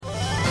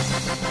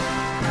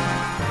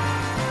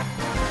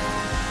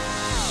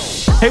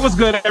Hey, what's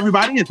good,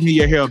 everybody? It's me,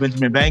 your hero,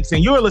 Benjamin Banks,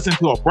 and you're listening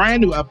to a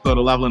brand new episode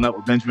of Leveling Up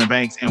with Benjamin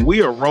Banks, and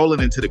we are rolling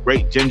into the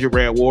Great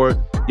Gingerbread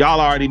War. Y'all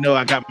already know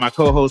I got my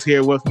co-host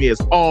here with me as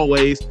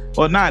always.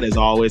 Well, not as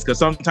always, because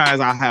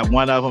sometimes I'll have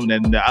one of them,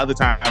 and the other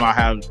time I'll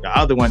have the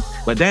other one.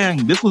 But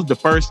dang, this was the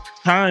first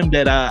time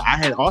that I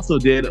had also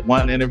did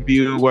one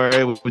interview where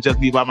it was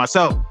just me by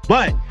myself.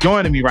 But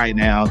joining me right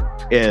now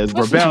is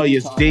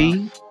Rebellious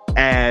D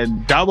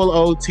and Double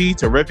OT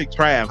Terrific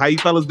Trav. How you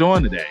fellas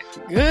doing today?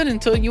 Good,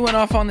 until you went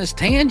off on this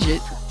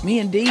tangent. Me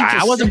and D.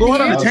 I wasn't going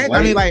on a tangent.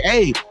 I mean, like,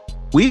 hey,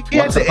 we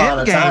at the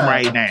end game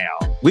right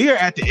now. We are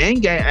at the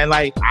end game, and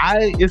like,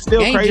 it's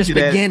still crazy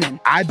that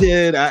I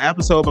did an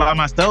episode by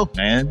myself,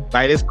 man.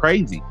 Like, it's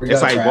crazy.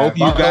 It's like both of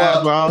you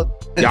guys, bro.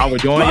 Y'all were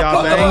doing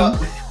y'all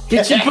thing.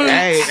 Get your boots.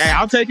 Hey,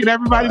 I'm taking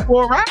everybody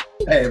for a ride.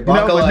 Hey,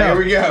 buckle up. Here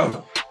we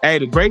go. Hey,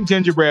 the Great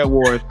Gingerbread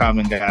War is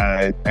coming,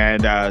 guys.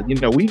 And,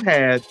 we've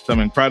had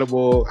some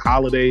incredible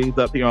holidays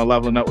up here on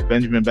Leveling Up with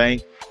Benjamin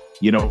Banks.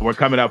 You know, we're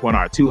coming up on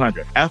our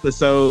 200th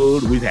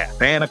episode. We've had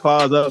Santa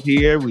Claus up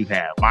here. We've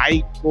had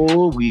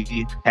Michael.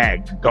 We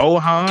had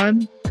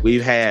Gohan.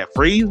 We've had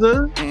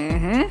Frieza.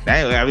 Mm-hmm.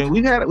 I mean,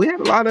 we had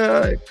a lot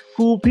of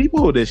cool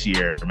people this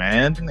year,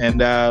 man.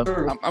 And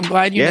I'm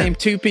glad you named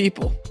two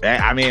people.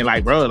 I mean,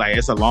 like, bro, like,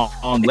 it's a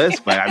long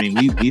list, but I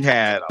mean, we've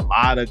had a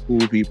lot of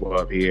cool people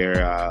up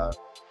here.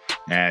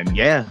 And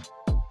yeah,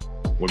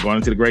 we're going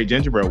into the Great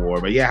Gingerbread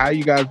War. But yeah, how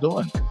you guys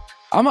doing?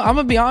 I'm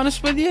gonna be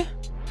honest with you.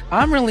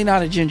 I'm really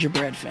not a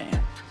gingerbread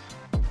fan.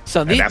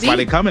 So that's why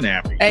they're coming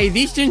after you. Hey,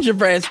 these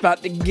gingerbreads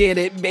about to get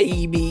it,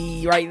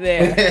 baby, right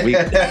there. we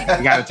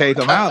gotta take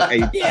them out.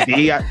 Hey,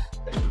 yeah.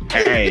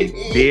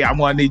 D, I'm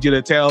gonna need you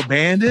to tell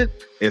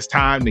Bandit it's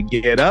time to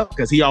get up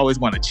because he always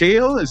want to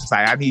chill. It's just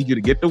like, I need you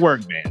to get to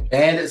work, man.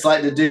 Bandit's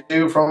like the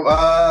dude from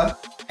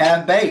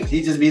Half Baked.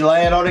 He just be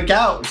laying on the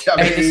couch.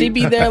 Does he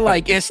be there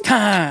like, it's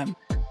time?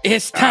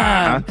 It's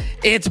time.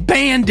 It's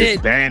Bandit.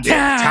 It's Bandit.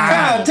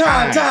 Time.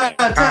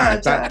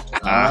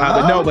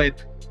 But no,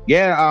 but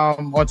yeah,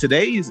 on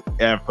today's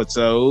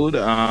episode,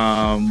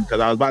 because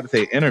I was about to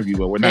say interview,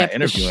 but we're not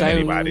interviewing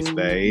anybody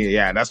today.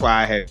 Yeah, that's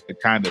why I had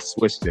kind of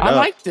switched it up. I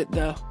liked it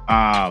though.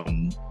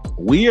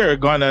 We are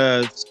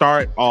gonna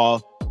start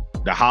off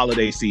the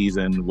holiday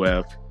season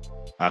with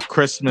a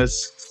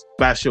Christmas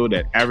special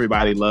that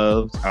everybody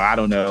loves. I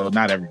don't know,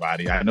 not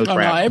everybody. I know Trav.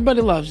 No,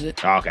 everybody loves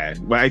it. Okay,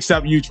 well,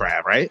 except you,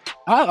 Trav, right?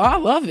 I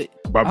love it.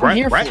 But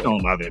Brett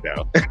don't love it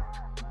though.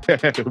 I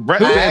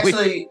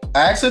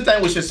actually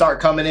think we should start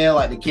coming in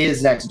like the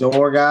kids next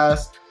door,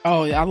 guys.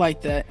 Oh, yeah, I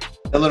like that.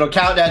 The little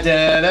countdown.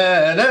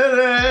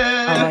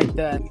 I like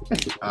that.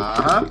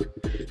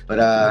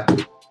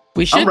 But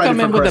we should come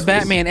in with a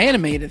Batman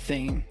animated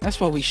theme. That's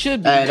what we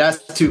should be. Hey,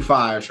 that's too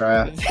fire,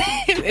 Trav.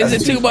 Is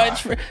it too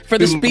much for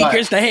the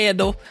speakers to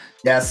handle?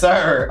 Yes,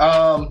 sir.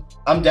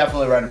 I'm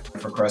definitely ready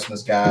for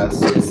Christmas,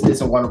 guys. It's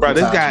a wonderful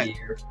time of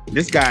year.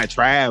 This guy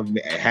Trav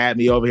had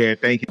me over here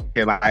thinking,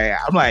 like,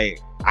 I'm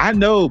like, I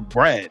know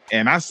Brett,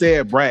 and I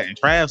said Brett, and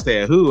Trav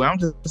said who? I'm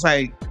just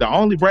like, the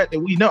only Brett that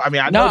we know. I mean,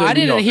 I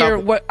didn't hear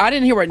what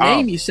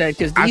name you said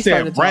because I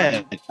said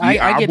Brett.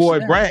 Our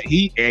boy Brett.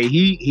 He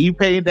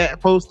paid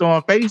that post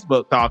on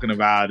Facebook talking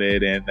about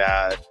it, and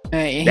that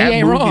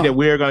movie wrong. That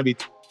we're gonna be,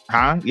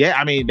 yeah.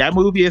 I mean, that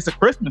movie is A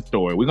Christmas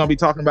Story. We're gonna be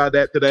talking about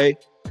that today.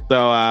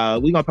 So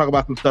we're gonna talk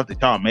about some stuff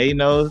that y'all may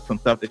know, some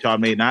stuff that y'all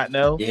may not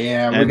know.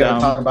 Yeah, we're gonna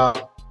talk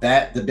about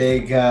that. The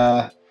big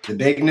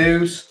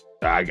news.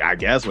 I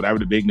guess whatever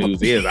the big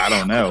news is, I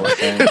don't know.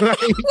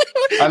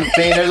 I'm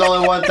saying there's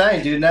only one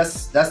thing, dude. And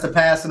that's the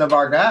passing of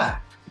our guy.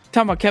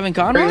 Talking about Kevin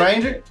Conroy? Green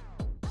Ranger?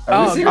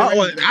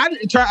 I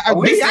didn't try. I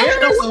was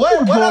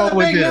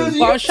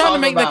trying to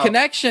make the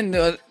connection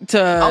to.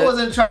 I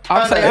wasn't trying.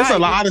 It's a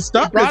lot of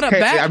stuff.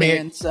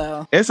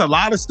 It's a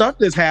lot of stuff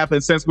that's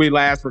happened since we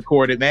last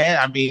recorded, man.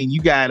 I mean,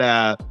 you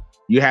got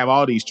you have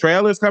all these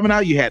trailers coming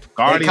out. You had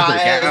Guardians of the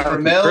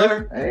Galaxy.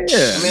 Miller.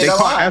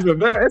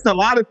 It's a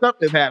lot of stuff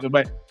that's happened,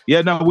 but.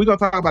 Yeah, no, we're going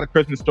to talk about A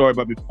Christmas Story.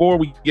 But before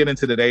we get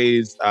into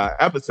today's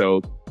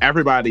episode,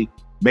 everybody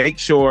make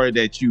sure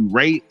that you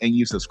rate and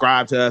you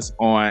subscribe to us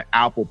on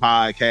Apple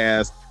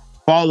Podcasts.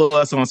 Follow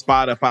us on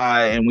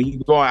Spotify. And when you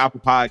go on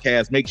Apple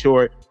Podcasts, make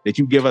sure that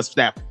you give us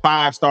that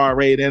 5-star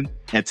rating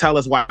and tell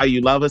us why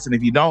you love us. And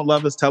if you don't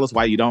love us, tell us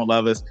why you don't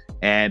love us.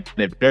 And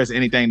if there's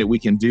anything that we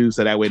can do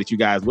so that way that you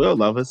guys will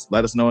love us,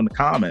 let us know in the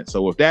comments.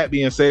 So with that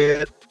being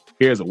said,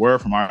 here's a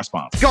word from our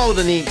sponsor.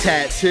 Golden Ink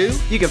Tattoo.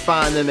 You can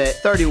find them at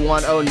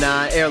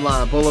 3109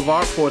 Airline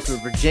Boulevard,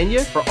 Portsmouth,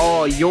 Virginia, for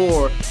all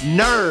your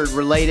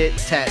nerd-related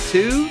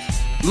tattoos.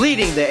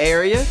 Leading the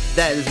area,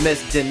 that is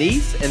Miss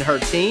Denise and her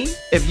team.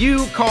 If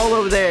you call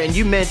over there and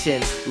you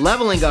mention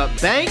Leveling Up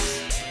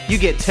Banks, you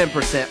get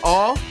 10%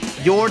 off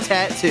your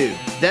tattoo.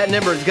 That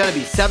number is going to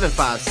be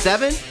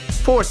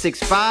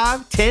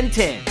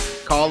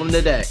 757-465-1010. Call them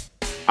today.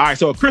 All right,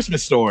 so A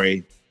Christmas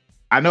Story.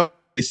 I know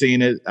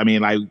seen it. I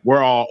mean, like,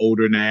 we're all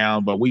older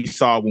now, but we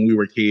saw it when we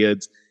were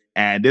kids.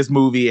 And this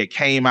movie, it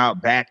came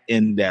out back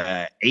in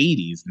the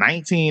 80s,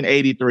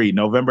 1983,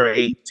 November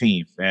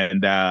 18th.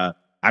 And I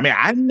mean,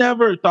 I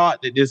never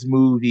thought that this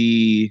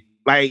movie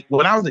Like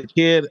when I was a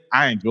kid,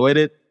 I enjoyed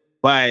it,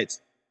 but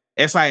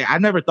it's like I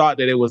never thought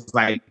that it was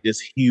like this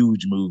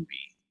huge movie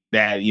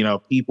that, you know,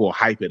 people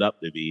hype it up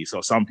to be.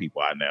 So some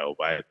people I know,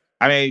 but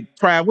I mean,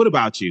 Trav, what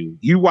about you?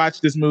 You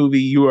watched this movie,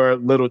 you were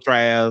little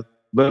Trav,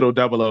 little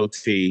Double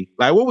OT.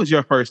 Like, what was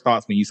your first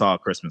thoughts when you saw A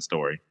Christmas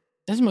Story?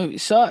 This movie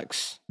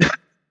sucks.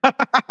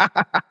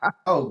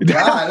 Oh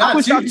God,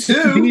 not you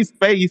too. D's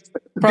face.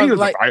 Bro, D was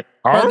like, huh?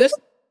 bro,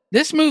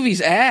 this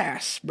movie's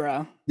ass,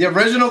 bro. The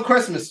original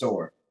Christmas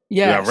Story.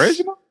 Yes. The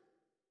original?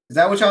 Is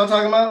that what y'all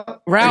talking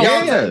about? Ralph.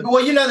 Yeah.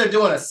 Well, you know they're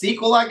doing a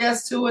sequel, I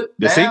guess, to it.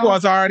 The sequel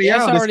is already Yeah,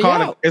 it's out. already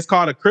out. It's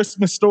called A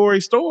Christmas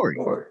Story.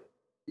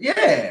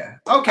 Yeah.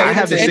 Okay. I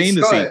haven't seen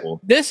the go ahead. sequel.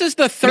 This is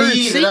the third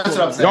See, sequel. that's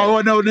what I'm saying.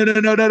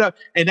 No.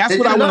 And that's They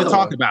what did I want to another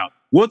talk one. about.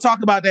 We'll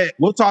talk about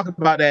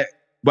that.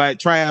 But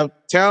Trav,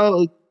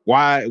 tell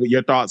why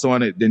your thoughts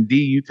on it. Then D,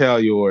 you tell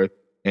yours,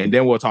 and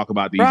then we'll talk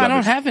about these. Bro, I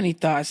others. don't have any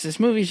thoughts. This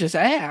movie's just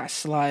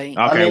ass. Like,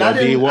 Okay, I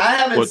mean, well, D, I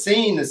haven't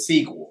seen the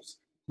sequels,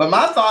 but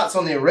my thoughts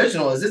on the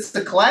original is it's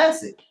a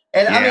classic.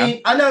 And Yeah. I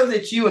mean, I know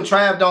that you and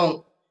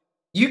Trav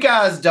you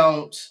guys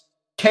don't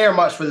care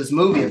much for this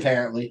movie,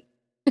 apparently.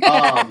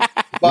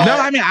 But, no,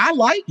 I mean I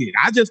like it.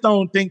 I just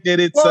don't think that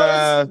it's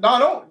no,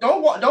 don't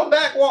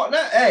backwalk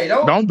now. Hey,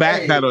 don't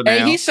backpedal now.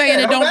 hey, he's saying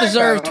Yeah, it don't don't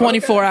deserve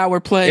backpedal, 24-hour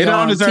play. It don't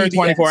on deserve TBS.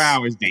 24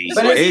 hours, D.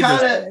 But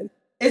It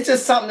it's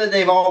just something that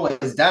they've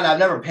always done. I've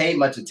never paid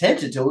much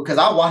attention to it because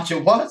I watch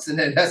it once and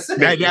then that's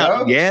it.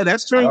 yeah,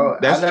 that's true.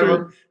 That's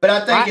true. But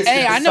I think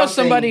I know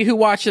somebody who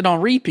watched it on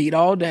repeat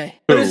all day.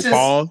 But Who, it's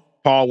just-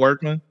 Paul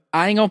Workman.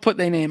 I ain't gonna put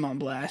their name on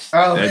blast.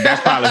 Oh.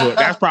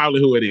 That's probably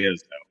who it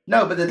is. Though.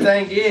 No, but the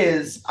thing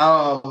is,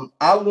 I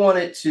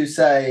wanted to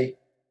say,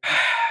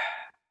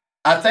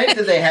 I think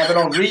that they have it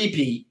on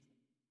repeat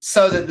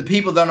so that the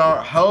people that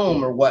aren't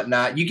home or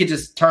whatnot, you could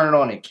just turn it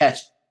on and catch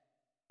it.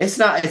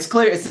 It's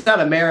clear it's not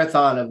a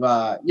marathon of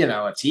a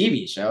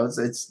TV show.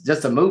 It's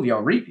just a movie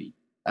on repeat.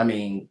 I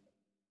mean,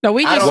 No,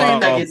 we just don't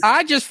saying. think it's-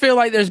 I just feel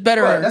like there's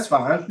better. well, that's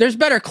fine. There's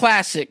better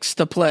classics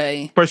to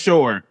play For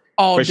sure.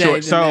 all For day. sure.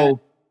 than So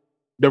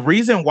the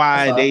reason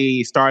why That's fine.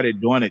 they started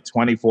doing it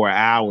 24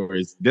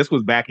 hours, this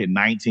was back in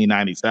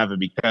 1997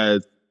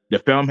 because the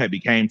film had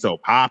became so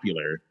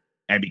popular.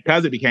 And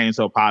because it became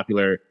so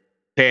popular,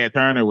 Ted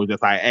Turner was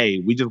just like, hey,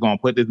 we just going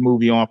to put this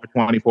movie on for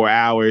 24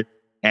 hours.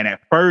 And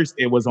at first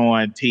it was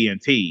on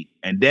TNT.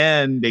 And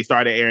then they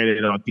started airing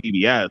it on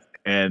TBS.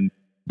 And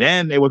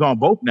then it was on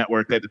both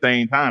networks at the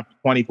same time for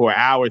 24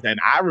 hours. And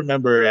I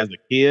remember as a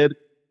kid,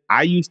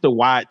 I used to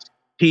watch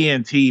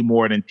TNT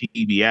more than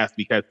TBS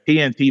because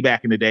TNT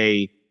back in the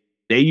day,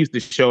 they used to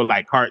show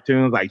like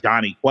cartoons like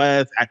Johnny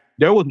Quest.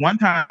 There was one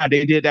time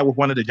they did that with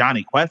one of the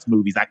Johnny Quest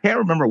movies. I can't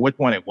remember which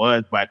one it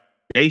was, but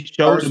they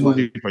showed First the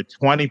movie for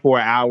 24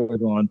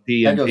 hours on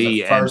TNT. That was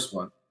the first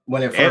one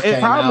when it first It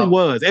came probably out.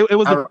 was. It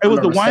was I the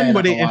remember one staying where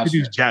up they and watching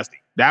introduced it. Jesse.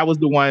 That was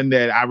the one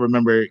that I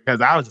remember because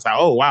I was just like,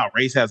 oh wow,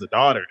 Race has a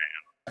daughter now.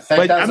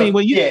 But I mean,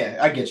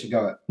 I get you. Go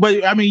ahead.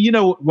 But I mean, you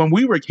know, when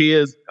we were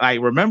kids,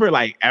 like remember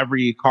like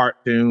every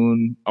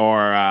cartoon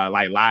or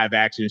like live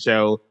action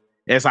show,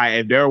 it's like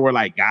if there were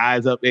like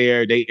guys up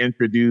there, they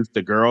introduced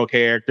the girl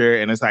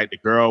character, and it's like the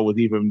girl was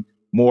even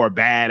more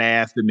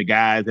badass than the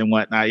guys and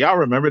whatnot. Y'all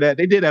remember that?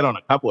 They did that on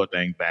a couple of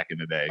things back in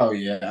the day. Oh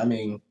yeah, I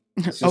mean,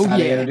 it's just Oh, how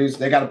they yeah. introduce.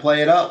 They got to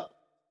play it up.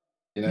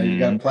 You know, you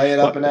got to play it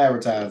up and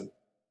advertise it.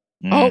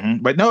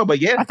 Mhm.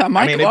 But yeah, I thought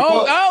Michael. mean,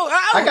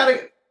 I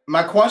gotta.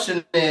 My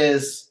question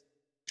is.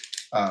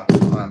 Oh,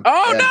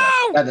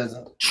 that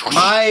doesn't.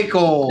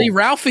 Michael. See,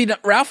 Ralphie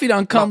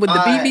done come with the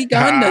BB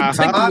gun to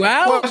take you My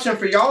out. question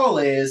for y'all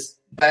is: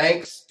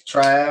 Banks,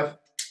 Trav,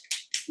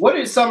 what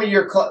are some of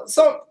your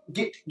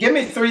give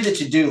me three that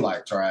you do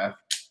like, Trav?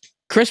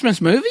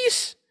 Christmas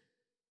movies?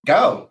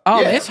 Go.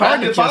 Oh, Yeah, it's hard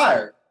rapid to just-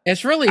 fire.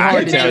 It's really I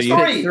hard can to tell just you.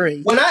 pick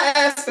three. When I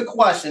ask the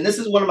question, this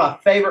is one of my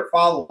favorite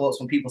follow-ups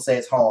when people say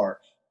it's hard.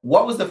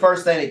 What was the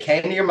first thing that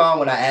came to your mind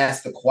when I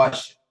asked the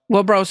question?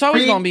 Well, bro, it's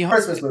always Three gonna be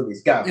Christmas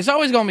movies. Go. It's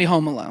always gonna be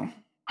Home Alone.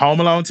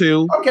 Home Alone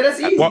 2. Okay, that's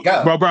easy. Well,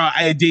 Go. bro,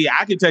 hey, D,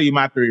 I can tell you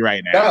my three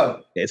right now.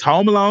 Go. It's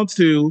Home Alone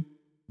 2,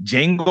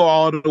 Jingle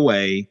All the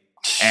Way,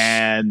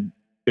 and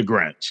The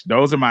Grinch.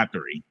 Those are my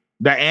three.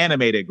 The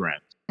animated Grinch.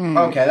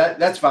 Okay,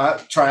 that's fine.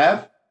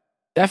 Trav.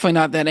 Definitely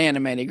not that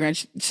animated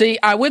Grinch. See,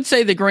 I would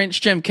say the Grinch,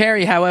 Jim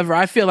Carrey. However,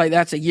 I feel like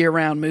that's a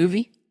year-round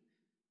movie.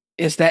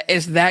 Is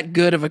that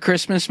good of a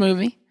Christmas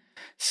movie?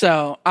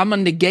 So I'm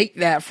gonna negate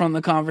that from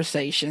the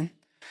conversation.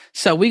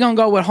 So we're gonna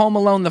go with Home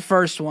Alone, the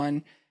first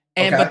one,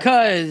 and Okay.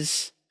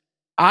 because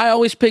I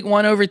always pick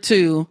 1 over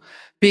 2,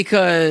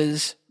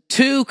 because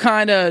 2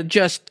 kind of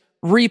just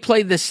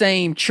replay the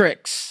same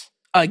tricks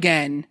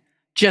again,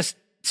 just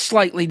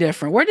slightly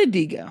different. Where did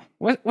D go?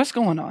 What's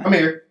going on? I'm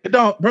here. It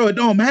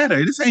don't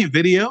matter. This ain't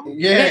video.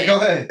 Yeah, go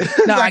ahead.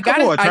 No, Like, I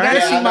come on, gotta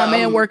Trav. see my Yeah,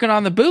 man working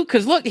on the boot,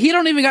 because look, he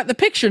don't even got the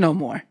picture no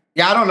more.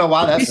 Yeah, I don't know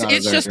why that's not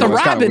It's there. just the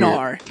It's kinda Robin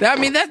weird. R. I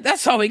mean,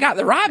 that's all we got,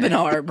 the Robin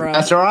R, bro.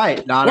 That's all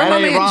right. No, Where that my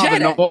ain't man Robin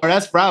Jed no at? more.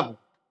 That's Robin.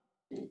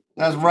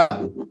 That's right.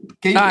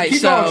 Keep All right,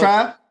 going, so-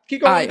 Trav.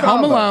 Keep All going. right,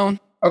 Home Alone.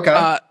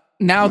 Okay.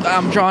 Now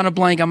I'm drawing a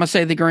blank. I'm gonna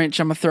say the Grinch.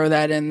 I'm gonna throw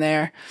that in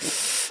there.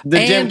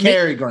 The Jim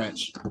Carrey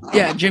Grinch.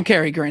 Yeah, Jim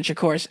Carrey Grinch, of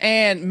course,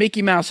 and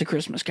Mickey Mouse: A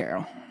Christmas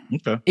Carol.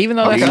 Okay. Even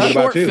though that's a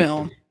short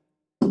film.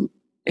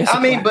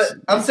 But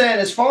I'm saying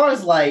as far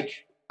as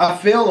like, I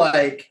feel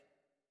like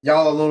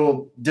y'all a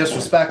little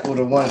disrespectful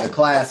to one of the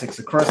classics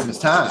of Christmas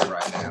time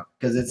right now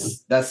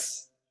because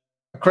that's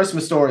A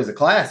Christmas Story is a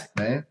classic,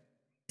 man.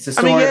 It's a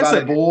story about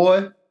a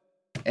boy,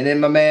 and then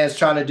my man's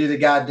trying to do the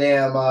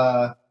goddamn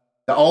the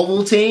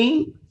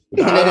Ovaltine,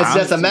 and then it's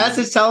just a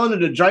message telling him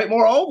to drink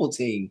more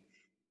Ovaltine.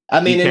 I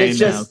mean, and it's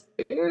just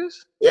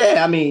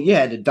yeah. I mean, you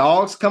had the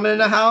dogs coming in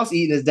the house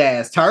eating his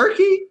dad's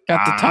turkey.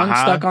 Got the tongue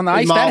stuck on the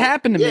ice. That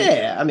happened to me.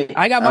 Yeah, I mean,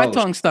 I got my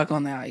tongue stuck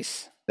on the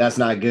ice. That's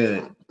not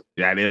good.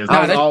 Yeah, it is.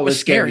 I was always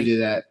scared to do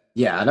that.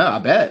 Yeah, I know. I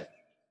bet,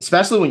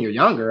 especially when you're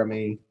younger. I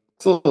mean,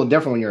 it's a little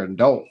different when you're an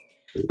adult.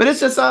 But it's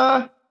just,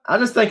 I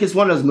just think it's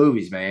one of those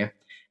movies, man.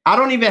 I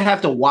don't even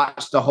have to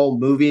watch the whole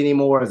movie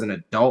anymore as an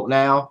adult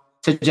now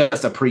to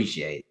just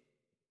appreciate it.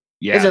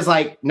 Yeah. It's just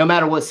like no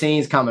matter what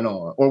scene's coming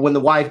on, or when the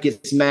wife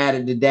gets mad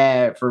at the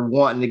dad for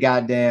wanting the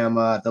goddamn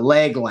the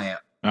leg lamp.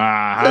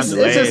 It's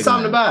just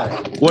something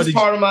about it. It's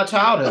part of my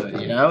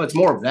childhood, you know. It's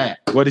more of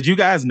that. Well, did you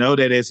guys know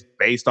that it's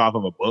based off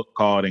of a book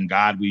called "In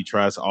God We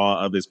Trust, All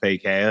Others Pay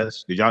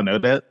Cash"? Did y'all know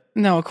that?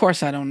 No, of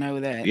course I don't know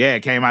that. Yeah,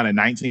 it came out in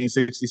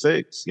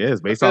 1966. Yeah, it's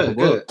based off a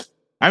book. Good.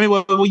 I mean,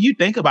 when you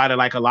think about it,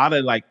 like a lot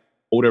of like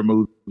older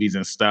movies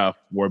and stuff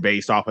were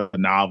based off of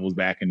novels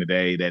back in the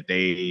day that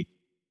they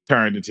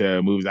turned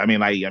into movies. I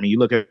mean, you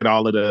look at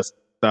all of the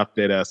stuff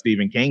that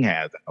Stephen King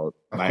has out,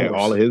 like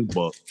all of his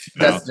books.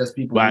 That's just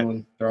people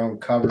doing their own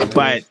covers.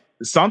 But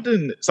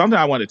something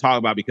I wanted to talk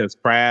about because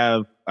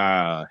Prav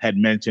had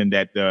mentioned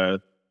that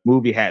the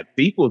movie had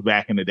sequels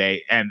back in the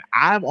day, and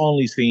I've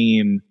only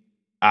seen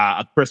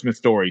A Christmas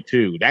Story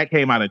 2. That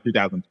came out in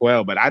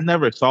 2012, but I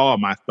never saw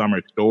My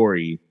Summer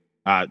Story.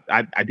 I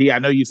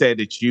know you said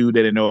that you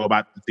didn't know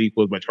about the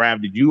sequels, but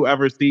Trav, did you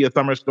ever see A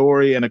Summer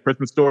Story and A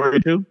Christmas Story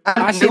too?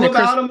 I knew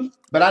about them,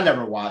 but I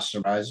never watched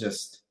them. I was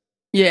just...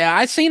 Yeah,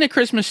 I seen A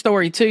Christmas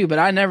Story too, but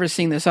I never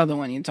seen this other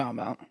one you're talking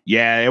about.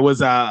 Yeah, it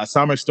was A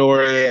Summer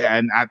Story,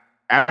 and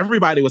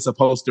everybody was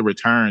supposed to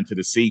return to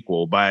the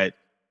sequel, but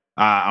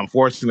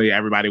unfortunately,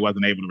 everybody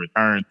wasn't able to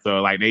return.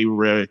 So, like, they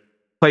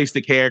replaced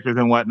the characters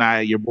and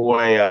whatnot. Your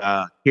boy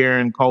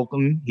Kieran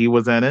Culkin, he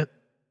was in it.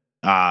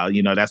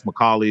 That's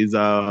Macaulay's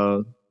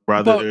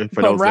brother.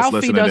 But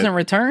Ralphie doesn't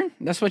return?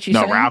 That's what you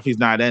said? No, Ralphie's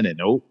not in it.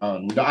 Nope.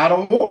 No, I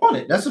don't want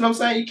it. That's what I'm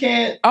saying. You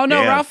can't. Oh,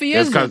 no, Ralphie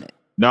is in it.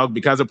 No,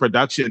 because of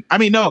production. I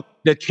mean, no,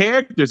 the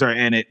characters are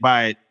in it,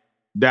 but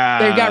they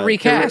got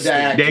recast.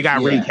 They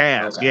got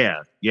recast. Okay.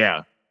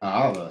 Yeah.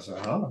 Bro, that's so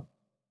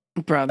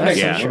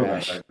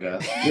trash.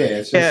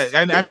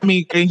 And I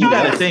mean, and you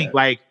got to think,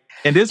 like,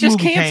 and this movie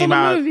came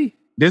out.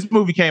 This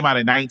movie came out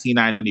in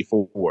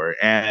 1994,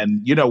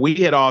 and we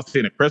had all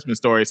seen A Christmas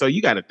Story. So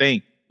you got to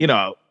think,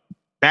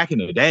 back in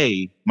the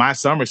day, My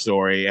Summer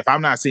Story. If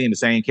I'm not seeing the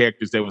same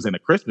characters that was in A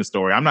Christmas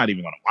Story, I'm not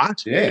even going to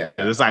watch it.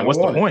 Yeah, it's like, what's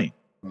the point,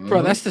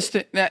 bro? That's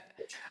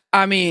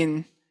I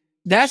mean,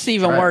 that's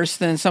even worse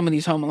than some of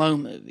these Home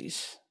Alone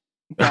movies.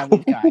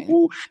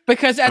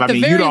 Because at the very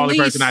least, you're the only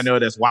person I know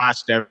that's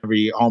watched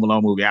every Home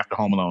Alone movie after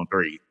Home Alone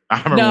 3. I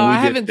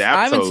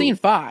haven't seen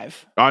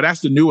 5. Oh,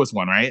 that's the newest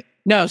one, right?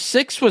 No,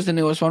 6 was the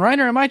newest one, right?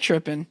 Or am I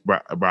tripping? Bro,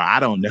 I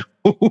don't know.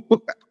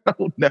 I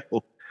don't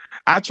know.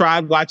 I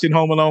tried watching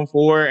Home Alone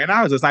 4, and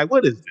I was just like,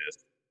 what is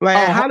this? Like,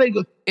 how they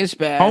go? It's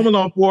bad. Home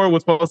Alone 4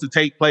 was supposed to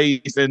take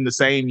place in the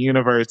same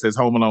universe as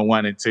Home Alone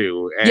 1 and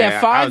 2.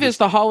 And 5 is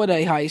the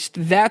holiday heist.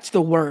 That's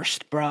the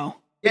worst, bro.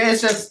 Yeah,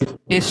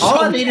 it's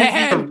all I need is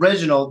the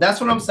original. That's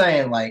what I'm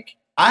saying. Like,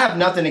 I have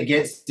nothing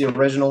against the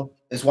original.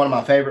 It's one of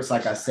my favorites,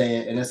 like I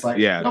said, and it's like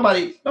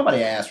nobody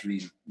asked for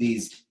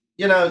these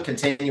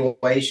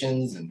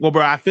continuations. Well,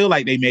 bro, I feel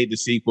like they made the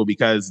sequel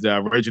because the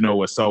original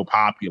was so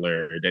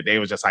popular that they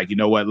was just like, you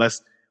know what,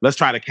 let's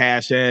try to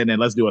cash in and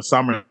let's do a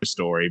summer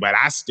story. But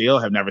I still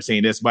have never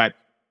seen this. But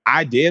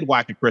I did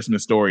watch A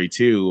Christmas Story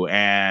too,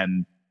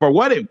 and for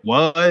what it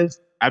was,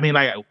 I mean,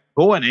 like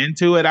going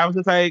into it, I was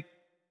just like,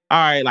 all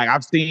right, like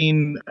I've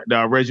seen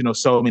the original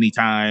so many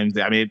times.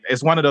 I mean,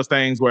 it's one of those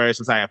things where it's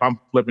just like if I'm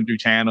flipping through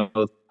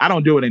channels, I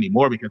don't do it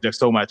anymore because there's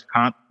so much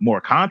more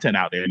content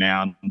out there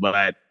now.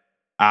 But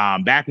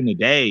back in the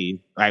day,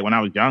 like when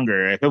I was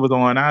younger, if it was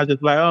on, I was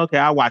just like, okay,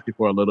 I'll watch it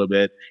for a little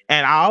bit.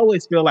 And I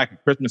always feel like A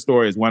Christmas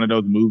Story is one of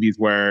those movies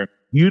where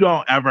you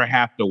don't ever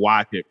have to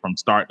watch it from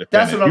start to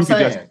finish. That's what I'm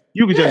saying.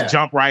 You could just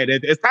jump right in.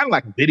 It's kind of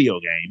like a video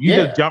game. You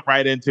just jump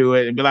right into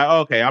it and be like,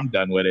 okay, I'm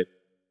done with it.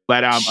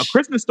 But A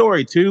Christmas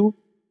Story 2,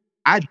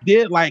 I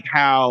did like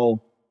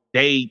how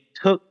they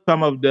took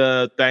some of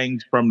the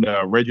things from the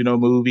original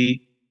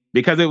movie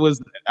because it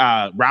was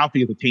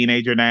Ralphie is a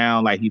teenager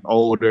now, like he's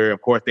older.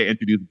 Of course, they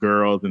introduced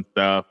girls and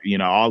stuff.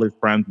 All his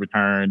friends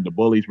return, the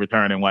bullies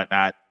return and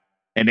whatnot,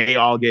 and they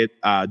all get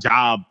a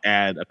job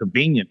at a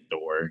convenience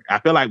store. I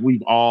feel like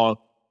we've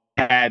all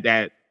had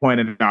that point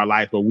in our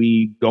life where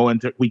we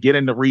get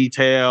into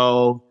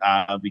retail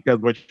because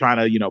we're trying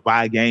to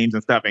buy games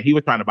and stuff, and he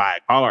was trying to buy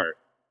a car.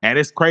 And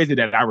it's crazy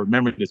that I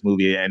remember this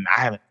movie and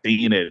I haven't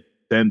seen it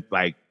since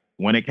like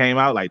when it came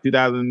out, like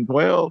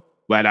 2012.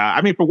 But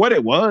I mean, for what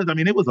it was, I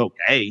mean, it was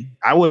okay.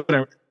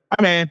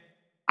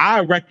 I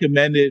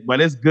recommend it, but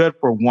it's good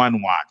for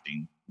one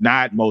watching,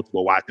 not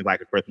multiple watchings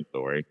like A Christmas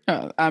Story.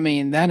 I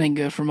mean, that ain't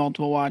good for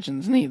multiple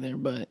watchings neither,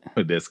 but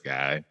For this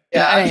guy.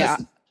 Yeah,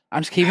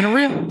 I'm just keeping it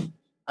real.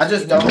 I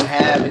just don't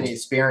have any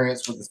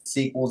experience with the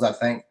sequels. I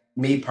think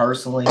me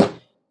personally,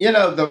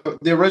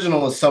 the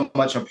original is so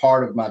much a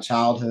part of my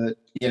childhood.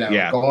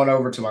 Going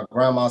over to my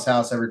grandma's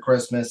house every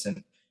Christmas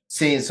and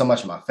seeing so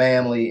much of my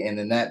family, and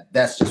then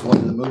that's just one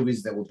of the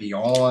movies that would be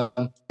on.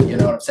 You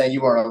know what I'm saying?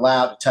 You weren't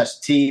allowed to touch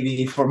the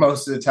TV for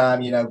most of the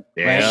time. Yeah.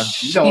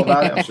 You know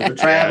about it. I'm sure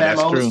Trav had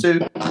moments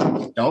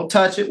too. Don't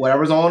touch it.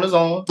 Whatever's on is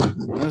on.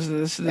 This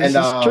is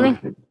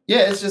true.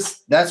 Yeah, it's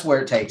just that's where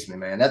it takes me,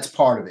 man. That's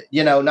part of it.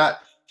 Not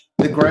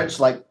the Grinch,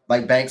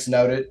 like Banks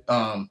noted.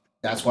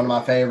 That's one of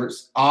my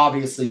favorites.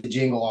 Obviously,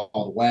 Jingle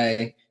All the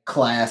Way,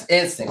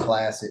 instant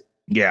classic.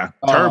 Yeah,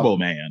 Turbo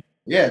Man.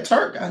 Yeah,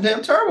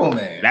 goddamn Turbo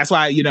Man. That's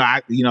why D.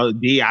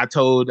 I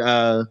told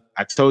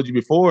you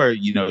before.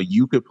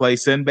 You could play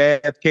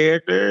Sinbad's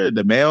character,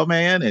 the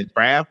mailman, and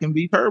Trav can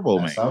be Turbo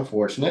Man. That's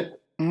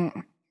unfortunate.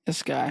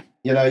 This guy.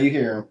 You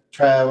hear him,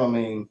 Trav. I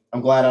mean,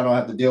 I'm glad I don't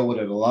have to deal with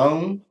it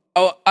alone.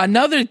 Oh,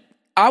 another.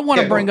 I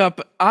want to bring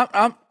up.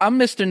 I'm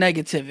Mr.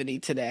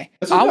 Negativity today.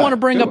 I want to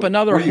bring up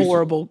another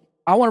horrible.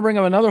 I want to bring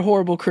up another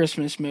horrible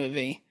Christmas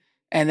movie,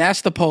 and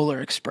that's The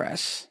Polar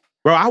Express.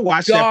 Bro, I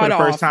watched that for the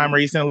first time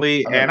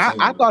recently, and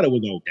I thought it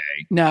was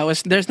okay. No,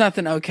 there's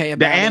nothing okay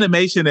about it. The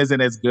animation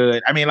isn't as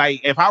good. I mean,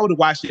 like, if I would have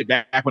watched it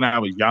back when I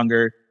was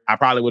younger, I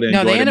probably would have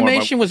enjoyed it more. No, the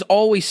animation was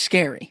always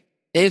scary.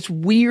 It's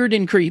weird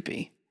and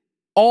creepy.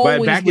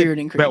 Always weird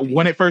and creepy. But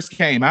when it first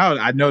came out,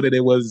 I know that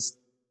it was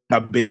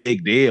a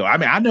big deal. I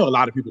mean, I know a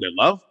lot of people that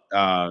love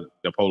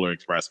the Polar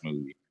Express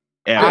movie.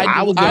 And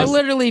I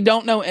literally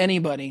don't know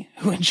anybody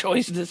who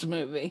enjoys this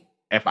movie.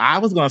 If I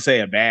was going to say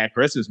a bad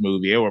Christmas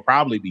movie, it would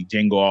probably be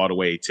Jingle All the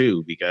Way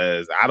too,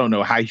 because I don't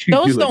know how you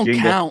those don't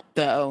count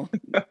though.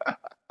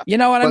 You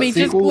know what I mean?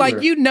 Just like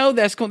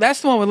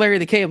that's the one with Larry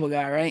the Cable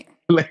Guy, right?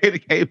 Larry the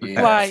Cable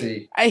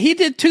Guy. He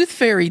did Tooth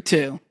Fairy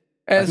too,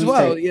 as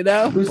well. Larry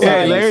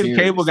the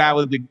Cable Guy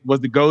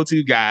was the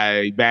go-to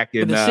guy back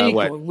in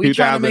what? We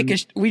trying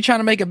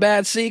to make a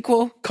bad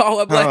sequel? Call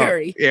up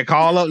Larry.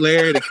 Call up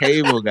Larry the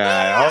Cable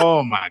Guy.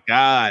 Oh my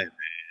God.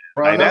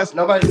 Bro,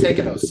 nobody's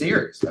taking those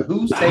serious.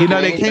 Who's taking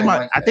they came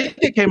out. I think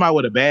they came out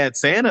with a Bad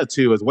Santa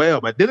too as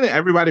well. But didn't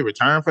everybody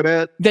return for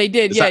that? They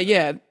did. Yeah.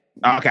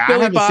 Okay,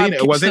 Billy I haven't seen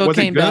it. Was it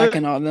came good? Back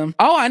and all them.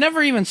 Oh, I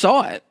never even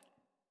saw it.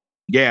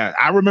 Yeah,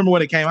 I remember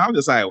when it came out.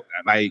 Just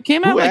like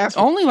came out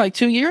only like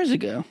 2 years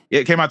ago.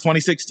 It came out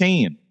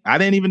 2016. I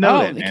didn't even know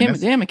that. It came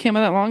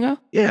out that long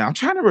ago. Yeah, I'm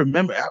trying to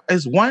remember.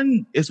 It's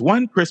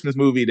one Christmas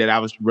movie that I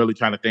was really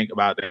trying to think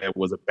about that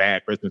was a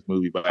bad Christmas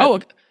movie. But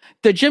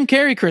the Jim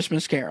Carrey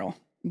Christmas Carol.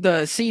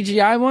 The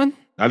CGI one?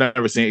 I've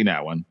never seen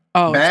that one.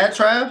 Oh, bad,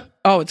 Trav?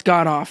 Oh, it's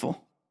god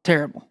awful.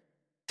 Terrible.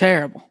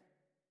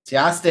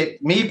 See,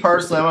 me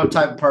personally, I'm the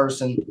type of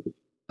person,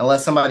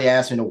 unless somebody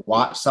asks me to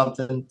watch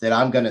something, that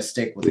I'm going to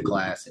stick with the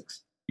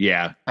classics.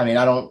 Yeah. I mean,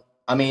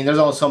 there's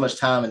only so much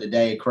time in the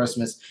day,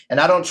 Christmas. And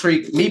I don't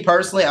treat, me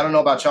personally, I don't know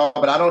about y'all,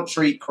 but I don't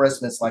treat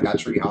Christmas like I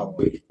treat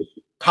Halloween.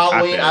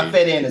 I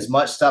fit in as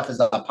much stuff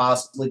as I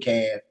possibly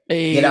can.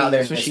 Hey, get out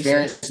there and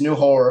experience new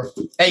horror.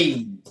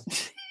 Hey.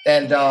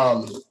 And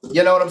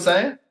you know what I'm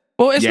saying?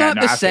 Well, it's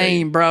not the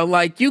same, bro.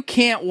 Like, you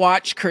can't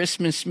watch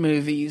Christmas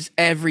movies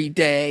every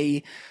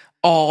day,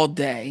 all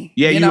day.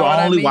 Yeah, you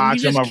only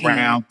watch them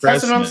around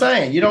Christmas. That's what I'm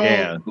saying. You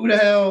don't. Who the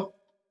hell?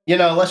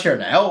 Unless you're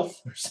an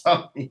elf or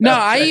something. No,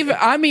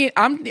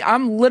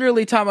 I'm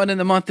literally talking about in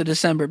the month of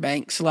December,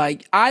 Banks.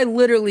 Like, I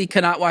literally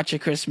cannot watch a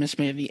Christmas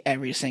movie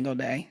every single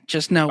day.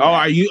 Just no. Oh,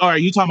 are you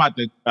talking about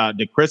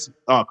the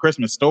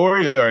Christmas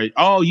Story, or you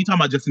talking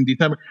about just in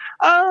December?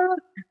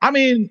 I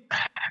mean,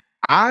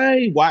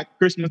 I watch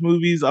Christmas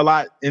movies a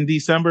lot in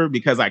December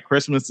because I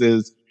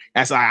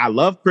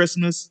love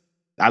Christmas,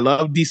 I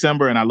love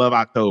December, and I love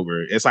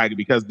October. It's like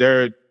because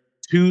they're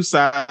two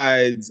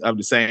sides of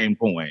the same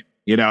coin.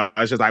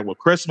 It's just like with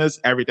Christmas,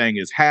 everything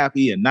is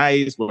happy and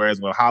nice, whereas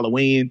with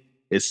Halloween,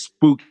 it's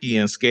spooky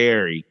and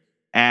scary.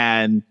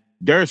 And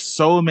there's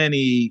so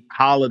many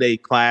holiday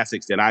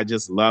classics that I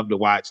just love to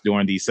watch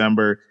during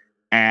December.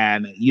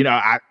 And,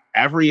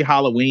 every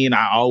Halloween,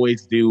 I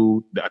always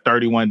do the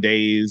 31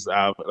 days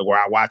where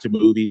I watch a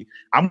movie.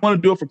 I'm going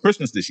to do it for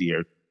Christmas this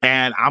year.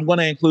 And I'm going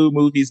to include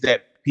movies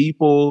that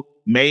people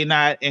may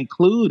not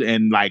include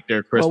in like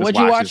their Christmas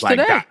watches.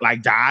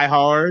 Like Die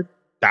Hard.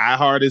 Die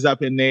Hard is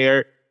up in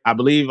there. I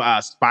believe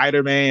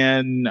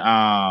Spider-Man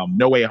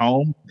No Way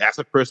Home. That's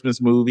a Christmas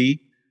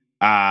movie.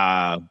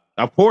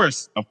 Of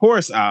course,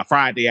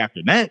 Friday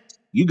After Next.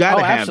 You got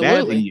to have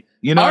absolutely. that.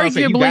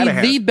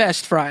 Arguably the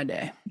best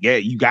Friday. Yeah,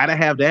 you got to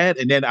have that.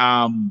 And then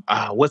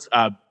what's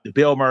the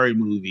Bill Murray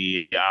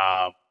movie?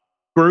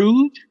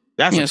 Scrooge?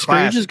 That's a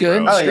classic. Scrooge is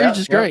good. Scrooge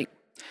is great.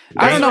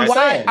 I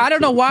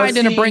don't know why I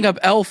didn't bring up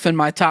Elf in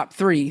my top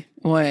 3.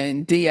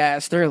 when Dee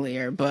asked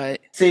earlier, but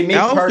See, me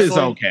Elf personally, is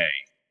okay.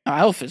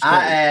 Elf is great.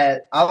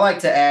 I like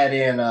to add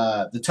in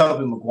the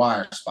Tobey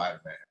Maguire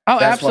Spider-Man. Oh,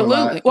 That's one of my-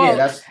 absolutely. Well,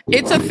 that's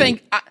it's a thing.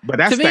 But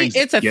that's To me,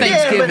 it's a Thanksgiving.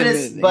 Thanksgiving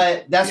movie.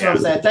 but that's what I'm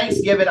Yeah. saying.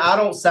 Thanksgiving, I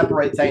don't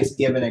separate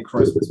Thanksgiving and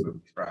Christmas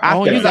movies, bro.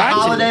 Oh, If you it's a got to.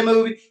 holiday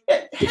movie,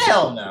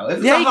 hell no. If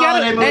it's Yeah, a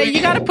holiday movie,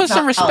 you gotta put it's a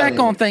some respect holiday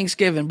on movie.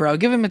 Thanksgiving, bro.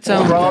 Give him its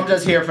own. Bro, I'm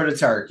just here for the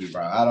turkey,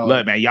 bro. I don't.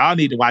 Look, man, y'all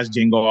need to watch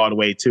Jingle All the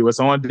Way too.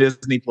 It's on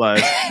Disney Plus.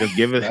 Just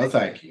give it. No,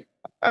 thank you.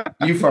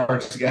 You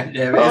first,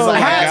 goddamn it. Oh It's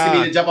like my asking me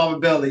God. to jump off a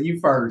building. You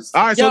first.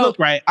 All right, so Yo. look,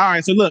 right. All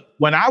right, so look,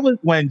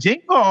 when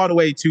Jingle All the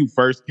Way 2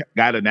 first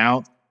got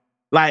announced,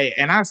 like,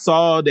 and I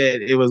saw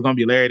that it was gonna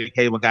be Larry the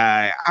Cable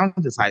Guy, I'm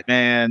just like,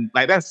 man,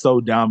 like that's so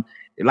dumb.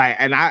 Like,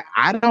 and I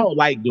don't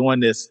like doing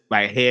this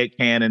like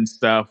headcanon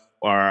stuff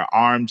or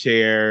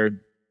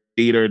armchair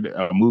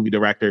theater movie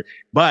director.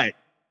 But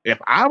if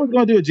I was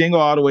gonna do a Jingle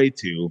All the Way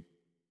 2,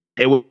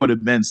 it would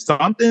have been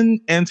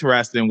something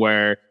interesting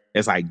where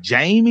it's like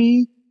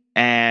Jamie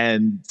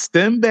and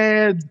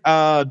Sinbad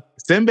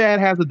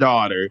has a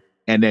daughter,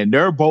 and then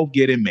they're both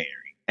getting married.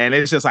 And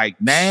it's just like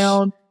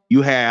now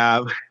you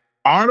have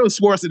Arnold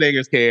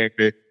Schwarzenegger's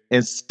character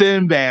and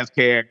Sinbad's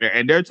character,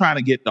 and they're trying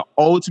to get the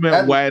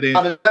ultimate wedding.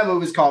 That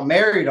movie's called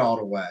Married All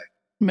the Way.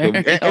 And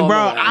bro,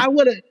 I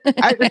would have.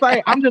 It's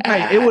like I'm just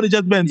like it would have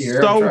just been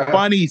You're so right.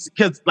 funny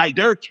because like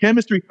their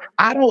chemistry.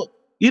 I don't.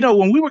 You know,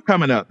 when we were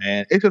coming up,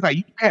 man, it's just like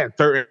you had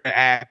certain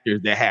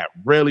actors that had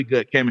really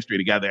good chemistry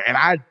together, and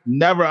I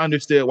never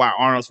understood why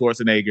Arnold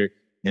Schwarzenegger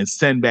and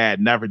Sinbad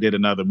never did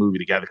another movie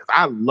together because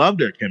I love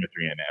their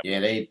chemistry in that. Yeah,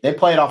 they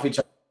played off each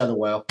other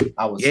well.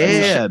 I was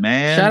Yeah,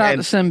 man. Shout out And-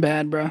 to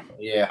Sinbad, bro.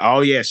 yeah. Oh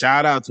yeah,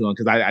 shout out to him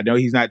because I know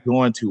he's not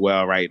doing too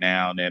well right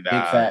now. And Big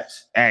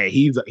facts. hey,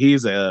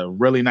 he's a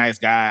really nice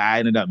guy. I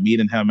ended up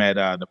meeting him at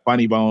the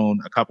Funny Bone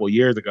a couple of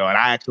years ago, and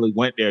I actually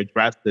went there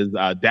dressed as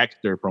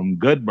Dexter from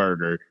Good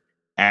Burger.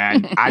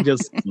 And I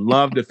just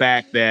love the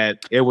fact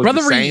that it was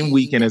Brother the same Reed.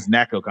 weekend as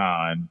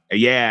NecoCon.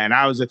 Yeah, and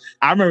I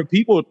remember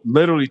people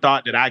literally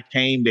thought that I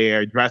came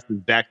there dressed as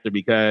Dexter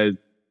because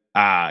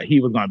he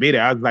was going to be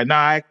there. I was like, no,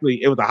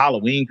 actually, it was a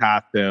Halloween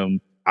costume.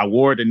 I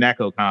wore it to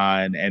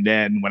NecoCon, and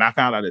then when I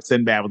found out that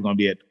Sinbad was going to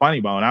be at the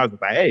Funny Bone, I was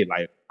just like, hey,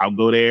 like I'll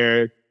go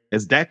there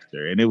as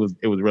Dexter, and it was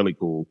really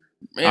cool.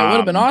 It would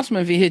have been awesome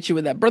if he hit you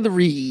with that, Brother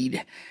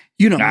Reed.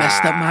 You done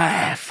messed up my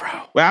afro.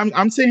 Well,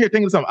 I'm sitting here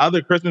thinking of some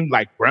other Christmas,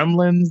 like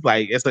Gremlins,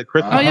 like it's a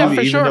Christmas Oh yeah, movie,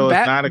 for even sure. though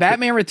it's not a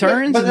Batman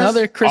Returns, but that's-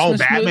 another Christmas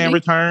Batman movie.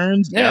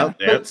 Returns. Yeah. Yep.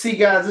 But see,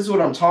 guys, this is what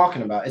I'm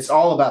talking about. It's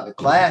all about the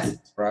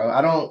classics, bro.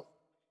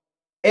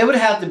 It would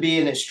have to be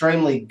an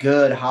extremely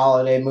good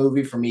holiday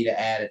movie for me to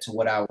add it to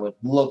what I would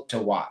look to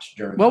watch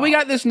during. Well, we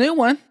got this new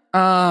one.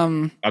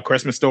 A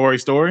Christmas story.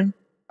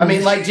 I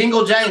mean, like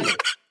Jingle Jangle.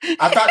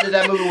 I thought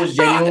that movie was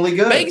genuinely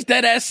good. Bank's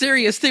dead ass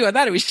serious too. I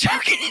thought he was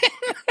joking.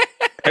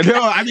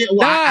 No, I mean,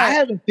 well, I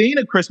haven't seen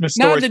a Christmas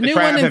story. No, the new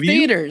one in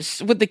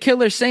theaters with the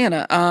Killer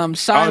Santa.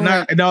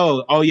 Silent.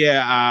 No. Oh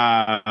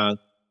yeah.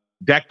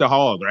 Deck the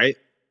Halls, right?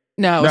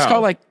 No, it's No.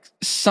 called like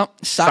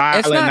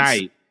Silent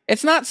Night.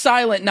 It's not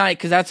Silent Night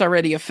because that's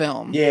already a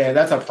film. Yeah,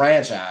 that's a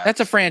franchise. That's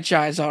a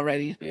franchise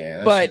already. yeah,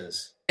 that but- shit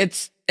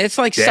is- It's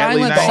like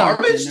Deadly Silent Night.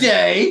 something. Garbage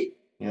Day.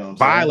 You know what I'm saying?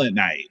 Violent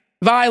Night.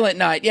 Violent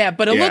Night. Yeah,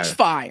 but it Yeah. looks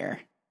fire.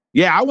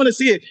 Yeah, I want to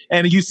see it.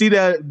 And you see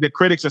the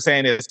critics are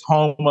saying it's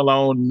Home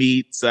Alone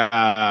meets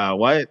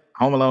what?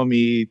 Home Alone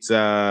meets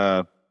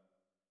I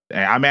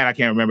can't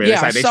remember. Yeah,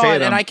 It's I like they saw say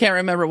it, and I can't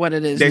remember what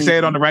it is. they say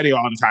it on the radio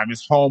all the time.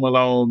 It's Home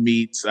Alone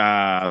meets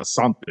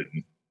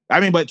something. I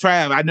mean, but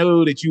Trav, I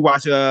know that you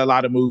watch a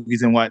lot of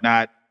movies and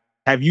whatnot.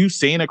 Have you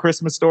seen A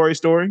Christmas Story?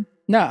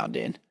 No,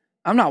 dude.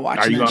 I'm not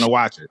watching Are you that going to shit.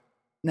 watch it?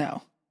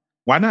 No.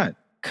 Why not?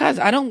 Because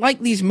I don't like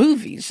these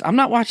movies. I'm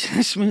not watching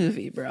this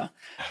movie, bro.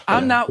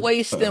 I'm not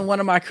wasting one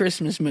of my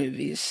Christmas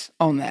movies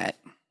on that.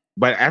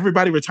 But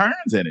everybody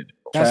returns in it.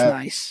 That's Trav.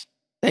 nice.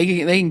 They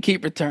can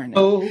keep returning.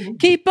 Oh,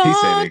 Keep He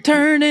said on it.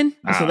 turning.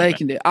 That's what they Okay.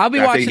 can do. I'll be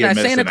I think watching you're that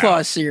Santa missing Claus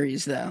out.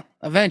 series, though,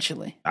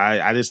 eventually.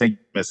 I just think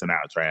you're missing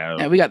out, Trav.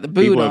 Yeah, we got the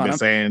boot People have on been them.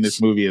 saying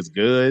this movie is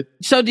good.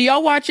 So, do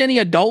y'all watch any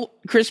adult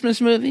Christmas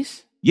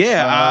movies?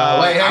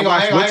 Yeah. Wait, hang I on,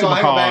 watched hang on, hang on,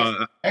 hang on,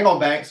 whatchamacallit. hang on,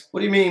 Banks. What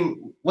do you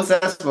mean? What's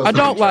that supposed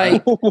Adult, to be?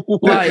 like,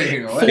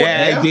 like, What?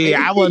 Yeah,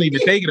 yeah, I wasn't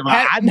even thinking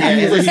about it. I knew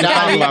Is what this he was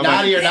talking naughty, about.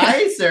 naughty or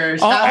nice or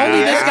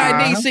only this guy,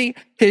 Yeah. DC,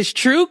 his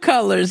true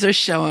colors are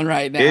showing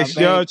right now. It's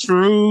babe. your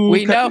true.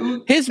 We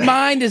know his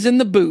mind is in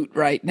the boot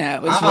right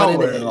now. Is I what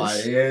it was like,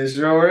 is. yeah, it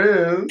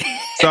sure is.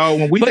 So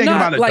when we But think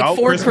not about like adult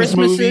four Christmas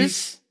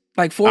movies,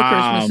 like four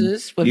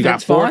Christmases with you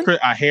got Vince Vaughn.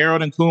 a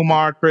Harold and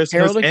Kumar Christmas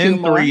Harold and in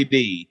Kumar.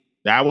 3D.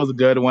 That was a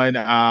good one.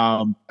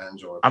 I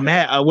enjoy it. I'm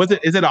at.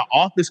 Is it an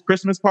Office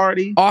Christmas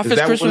Party? Is Office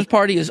that Christmas what-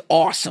 Party is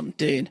awesome,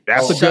 dude.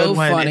 That's a so good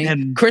one. funny.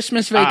 And then,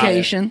 Christmas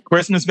Vacation.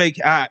 Christmas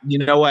Vacation. You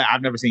know what?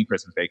 I've never seen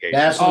Christmas Vacation.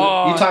 National,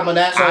 Oh, you talking about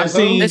National I've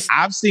seen. This-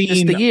 I've It's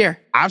seen. the year.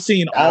 I've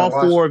seen I all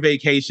watched- 4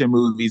 vacation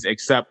movies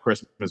except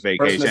Christmas Vacation.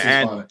 Christmas is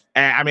And fun.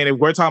 I mean, if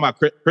we're talking about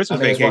Christmas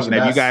I think it's one of Vacation, the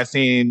have you best. guys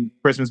seen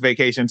Christmas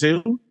Vacation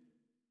too?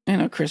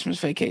 And a Christmas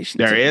Vacation.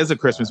 There too. is a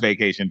Christmas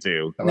Vacation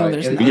too. No,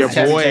 there's not. Your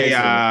Chevy boy,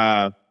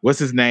 Chase what's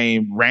his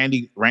name?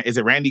 Is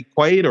it Randy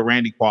Quaid or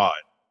Randy Quaid?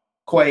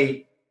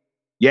 Quaid.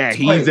 Yeah, It's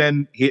he's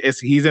Quaid.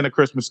 he's in A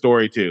Christmas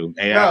Story too,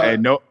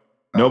 and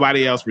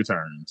nobody else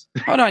returns.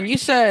 Hold on, you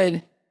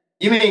said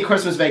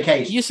Christmas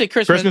Vacation. you said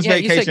Christmas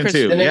Vacation you said Christmas,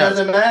 too. Then it Yeah.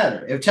 doesn't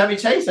matter. If Chevy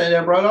Chase ain't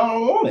there, bro, I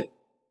don't want it.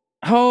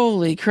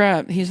 Holy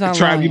crap, he's not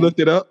Tribe, lying. you looked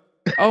it up?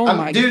 Oh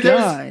my Dude,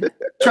 god.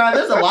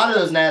 There's a lot of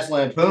those National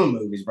Lampoon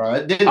movies, bro.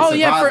 It didn't Oh,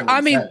 yeah,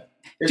 surprisingly say.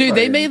 It's Dude,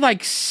 they crazy. made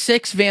like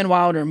 6 Van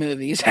Wilder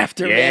movies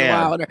after Van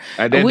Yeah. Wilder.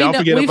 And then don't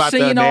forget We've about the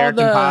seen all American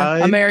the Pie.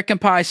 American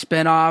Pie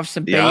spinoffs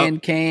and Yep.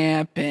 Band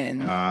Camp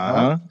and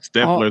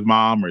Stifler's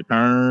Mom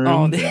Returns.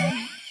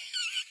 oh,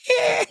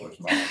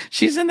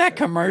 she's in that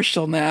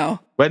commercial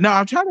now. But no,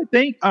 I'm trying to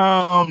think.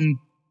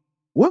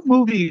 What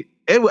movie?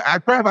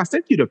 I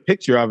sent you the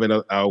picture of it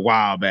a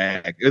while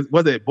back.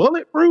 Was it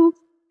Bulletproof?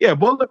 Yeah,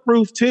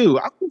 Bulletproof 2.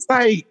 I was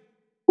like,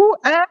 who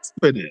asked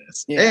for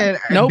this? Yeah. And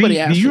Nobody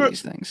asked for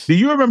these things. Do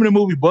you remember the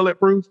movie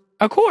Bulletproof?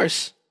 Of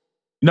course.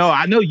 No,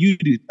 I know you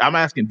do. I'm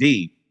asking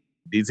D.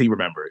 Does he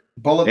remember it?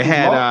 Bulletproof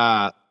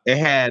Mark? It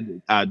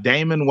had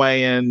Damon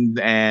Wayans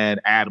and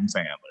Adam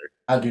Sandler.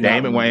 I do not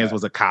Damon remember Wayans that.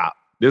 was a cop.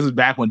 This was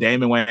back when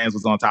Damon Wayans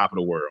was on top of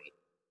the world.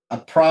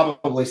 I've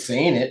probably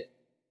seen it.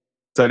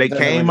 So they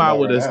Doesn't came ring a out bell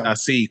with right now. a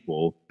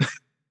sequel.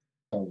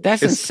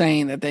 That's It's-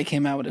 insane that they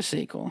came out with a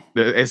sequel.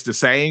 It's the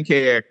same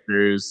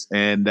characters,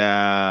 and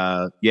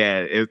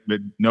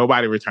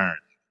nobody returned.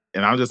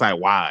 And I'm just like,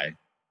 why?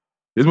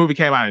 This movie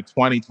came out in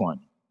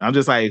 2020. I'm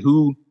just like,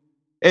 who?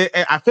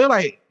 I feel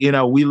like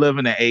we live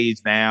in an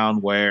age now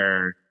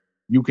where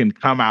you can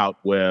come out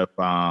with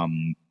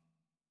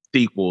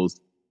sequels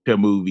to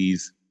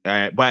movies,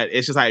 but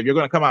it's just like if you're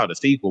going to come out with a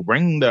sequel,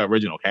 bring the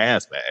original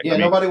cast back. Yeah,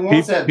 nobody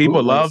wants that. People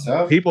bootleg love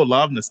stuff. people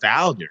love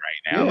nostalgia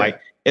right now. Yeah. Like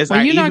it's Well,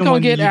 like you're not even gonna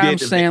when get you Adam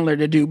did Sandler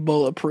to do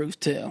Bulletproof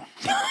too.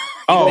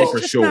 Oh, It's for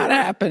just sure. not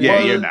happening. Yeah,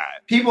 Well, you're not.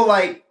 People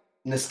like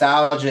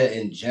nostalgia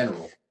in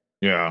general.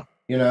 Yeah,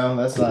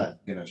 That's not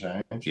gonna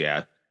change.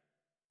 yeah.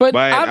 But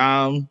But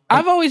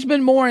I've always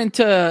been more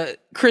into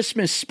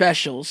Christmas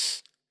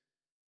specials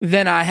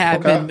than I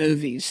have Okay. been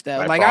movies, though.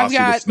 Like Like I've Frosty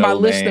got the my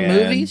list of Snowman,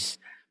 movies,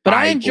 but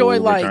I enjoy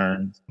Michael like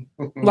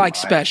Returns.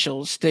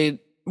 specials, dude.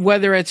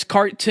 Whether it's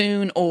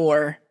cartoon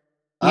or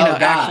Oh,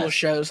 guys. actual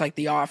shows like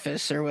The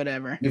Office or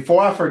whatever.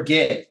 Before I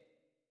forget,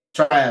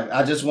 Trav,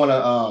 I just want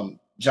to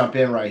jump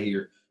in right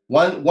here.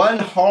 One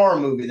horror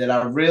movie that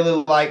I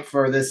really like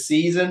for this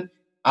season.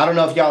 I don't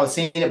know if y'all have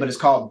seen it, but it's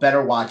called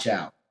Better Watch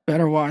Out.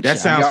 Better watch. That out.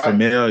 sounds Y'all-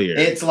 familiar.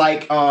 It's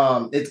like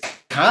it's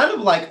kind of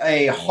like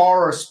a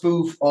horror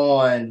spoof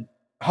on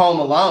Home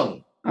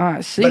Alone, I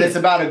see. but it's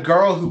about a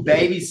girl who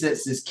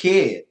babysits this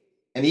kid,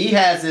 and he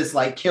has this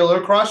like killer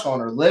crush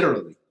on her,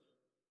 literally.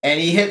 And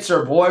he hits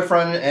her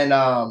boyfriend, and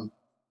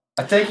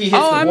I think he hits.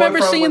 Oh, the I remember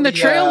boyfriend seeing with the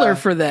trailer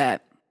for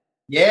that.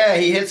 Yeah,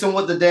 he hits him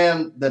with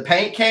the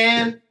paint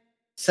can,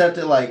 except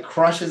it like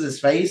crushes his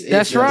face. It's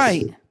That's just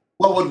right.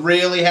 What would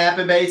really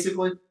happen,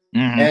 basically.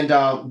 Mhm.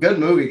 And good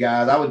movie,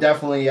 guys. I would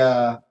definitely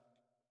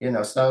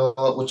snuggle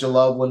up with your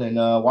loved one and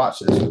watch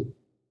this.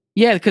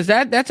 Yeah, because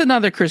that's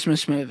another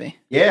Christmas movie.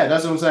 Yeah,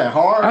 that's what I'm saying.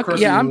 Horror. Okay,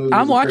 Christmas yeah, movies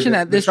I'm are watching pretty-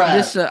 that this Trav.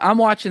 this I'm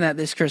watching that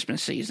this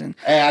Christmas season.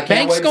 Hey, I can't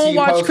Banks wait to see gonna you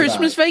watch post about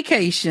Christmas it.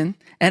 Vacation,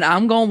 and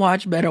I'm gonna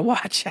watch Better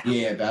Watch Out.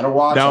 Yeah, better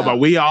watch. No, out. but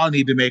we all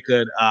need to make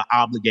an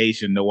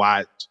obligation to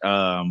watch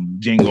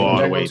Jingle All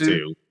the Jingle Way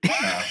too? too.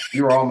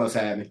 You were almost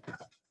happy.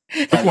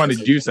 Which one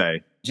did you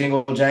say?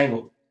 Jingle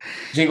Jangle.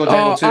 Jingle Oh,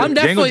 Jangle too. I'm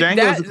definitely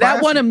Jangle is a that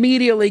one classic.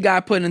 immediately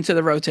got put into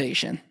the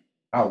rotation.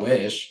 I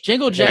wish.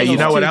 Jingle Hey, Jangle. Hey, you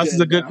know what too else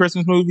is a good bro.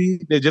 Christmas movie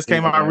that just came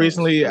Jingle out Jangle.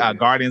 recently? Yeah.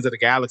 Guardians of the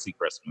Galaxy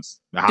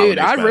Christmas. The Dude,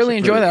 holiday I special. really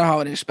enjoy that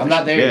holiday I'm special.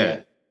 not there Yeah.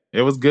 yet.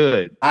 It was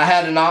good. I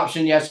had an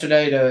option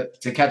yesterday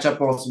to catch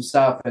up on some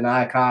stuff, and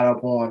I caught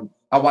up on.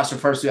 I watched the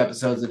first 2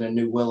 episodes of the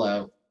new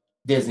Willow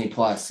Disney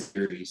Plus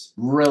series.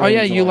 Really? Oh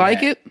yeah, you enjoyed like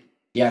that. it?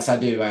 Yes, I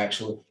do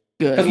actually.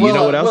 Good. Because You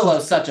know what else is-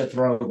 Willow's such a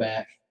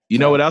throwback. You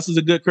know what else is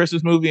a good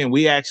Christmas movie? And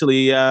we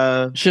actually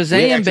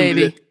Shazam,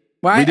 baby.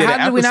 Why? we did How an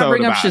did we not episode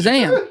bring up about it.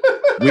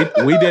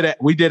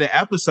 Shazam? we did an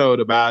episode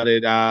about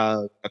it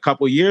a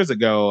couple years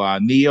ago.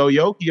 Neo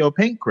Yokio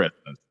Pink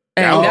Christmas.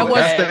 Hey, That that was was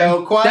the best thing.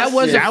 no question. that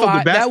was a That was the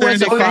fi- best that thing was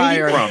a that came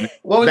fire. from it.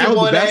 What was that your was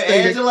boy the best name?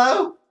 thing that-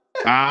 Angelo?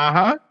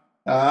 Uh-huh.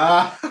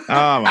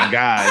 Oh my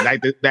God.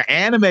 Like the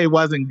anime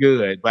wasn't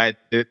good, but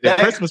the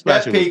Christmas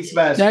special, That pink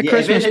special. That Yeah,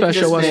 Christmas if it had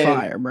special just was been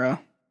fire, bro.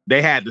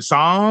 they had the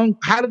song.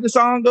 How did the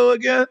song go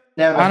again?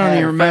 Never I don't Had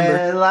even a remember.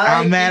 Friend Like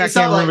I'm mad You. I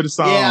Something can't remember the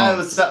song. Yeah, it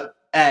was.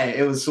 Hey,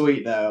 it was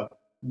sweet though.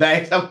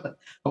 Thanks. I'm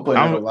putting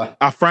it on my.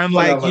 A Friend Put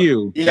it Like on my-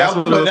 You. Yeah, That's I'm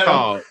what it putting was that on-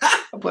 called.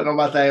 I'm putting it on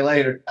my thing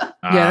later. that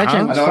Uh-huh. joint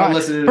I was know I'm fire.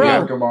 listening to Bro. the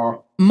work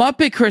tomorrow.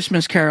 Muppet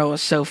Christmas Carol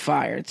was so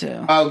fire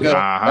too. Oh, good.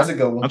 Uh-huh. That's a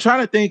good one. I'm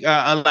trying to think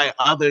of like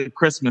other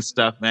Christmas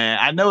stuff, man.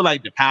 I know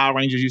like the Power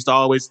Rangers used to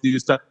always do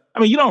stuff. I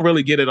mean, you don't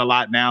really get it a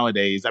lot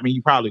nowadays. I mean,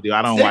 you probably do.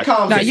 I don't watch.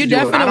 Sitcoms No, used you to do it.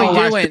 I definitely don't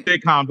do watch it.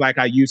 sitcoms like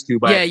I used to.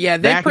 But Yeah,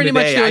 they back pretty in the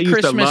much day, do I a used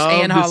to Christmas love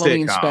and the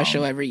Halloween sitcoms.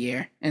 special every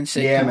year in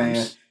sitcoms. Yeah,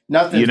 man.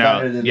 Nothing's You know,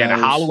 better than yeah, the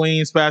those.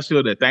 Halloween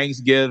special, the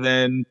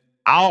Thanksgiving.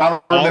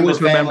 I'll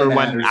always remember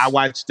when Matters. I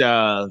watched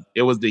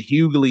it was the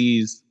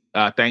Hughley's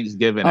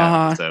Thanksgiving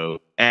episode,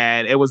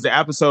 and it was the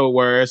episode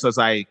where it's just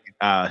like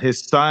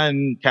his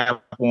son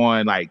kept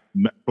on like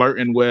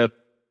flirting with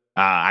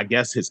I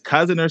guess his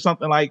cousin or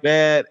something like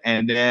that,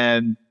 and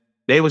then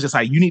they was just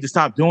like, you need to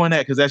stop doing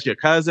that because that's your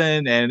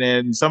cousin. And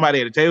then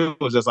somebody at the table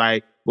was just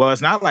like, well,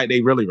 it's not like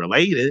they really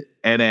related.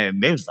 And then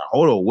they was like,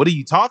 hold on, what are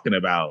you talking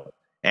about?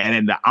 And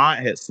then the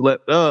aunt had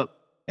slipped up.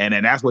 And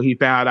then that's when he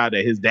found out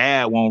that his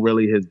dad wasn't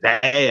really his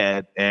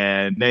dad.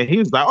 And then he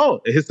was like,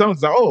 oh, his son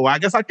was like, oh, well, I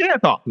guess I can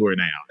talk to her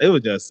now. It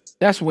was just.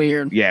 That's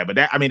weird. Yeah, but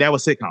that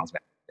was sitcoms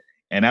back.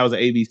 And that was an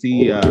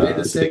ABC.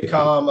 The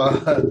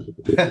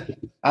sitcom,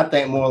 I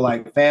think more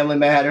like Family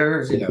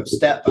Matters,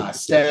 Step by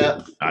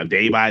Step.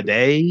 Day by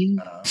Day.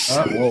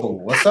 Whoa,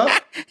 what's up?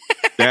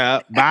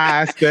 Step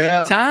by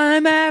Step.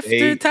 Time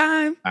after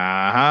time.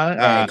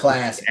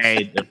 Classic.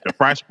 Hey, the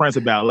Fresh Prince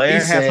of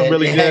Bel-Air had some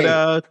really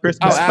good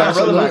Christmas my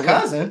specials. brother, my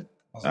cousin.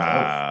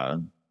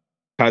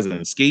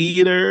 Cousin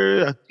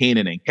Skeeter,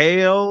 Keenan and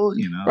Kale,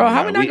 Bro,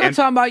 how we not gonna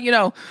talk about,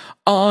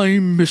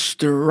 I'm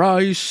Mr.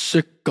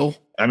 Icicle.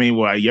 I mean,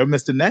 well, you're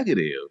Mr.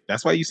 Negative.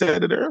 That's why you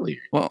said it earlier.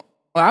 Well,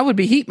 I would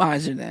be Heat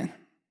Miser then.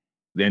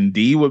 Then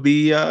D would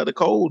be the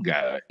cold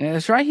guy. Yeah,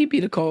 that's right. He'd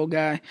be the cold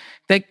guy.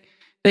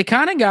 They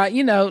kind of got,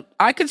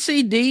 I could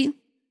see D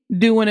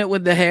doing it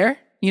with the hair,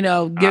 giving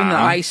the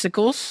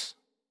icicles.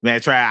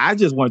 Man, I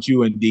just want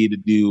you and D to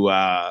do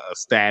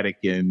Static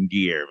and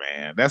Gear,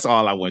 man. That's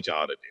all I want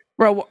y'all to do.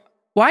 Bro,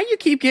 why you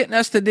keep getting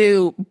us to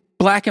do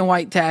black and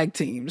white tag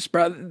teams,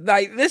 bro?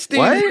 Like this dude,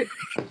 what?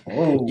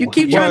 You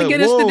keep trying to get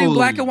us to do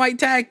black and white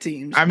tag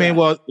teams. I mean,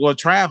 well,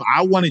 Trav,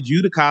 I wanted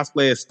you to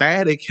cosplay as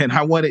Static, and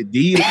I wanted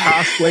D to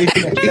cosplay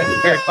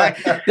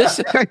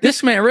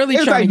this man really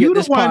trying to get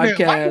this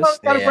podcast.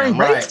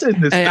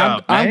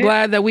 I'm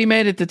glad that we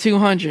made it to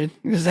 200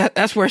 because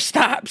that's where it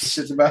stops.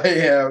 I was about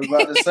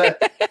to say,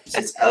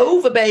 it's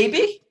over,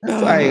 baby.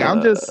 It's like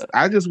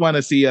I just want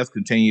to see us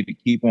continue to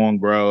keep on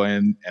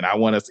growing, and I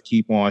want us to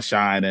keep on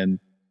shining.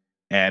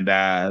 And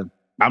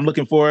I'm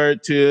looking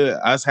forward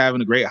to us having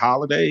a great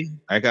holiday.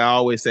 Like I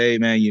always say,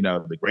 man,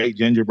 the Great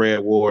Gingerbread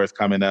War is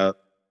coming up.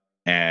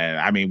 And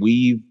I mean,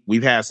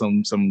 we've had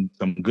some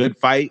good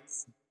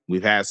fights.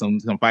 We've had some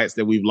fights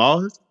that we've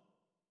lost.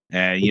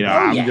 And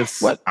I'm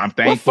thankful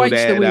what fights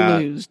that did we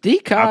lose?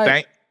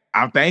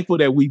 I'm thankful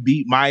that we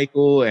beat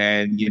Michael,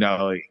 and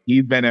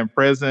he's been in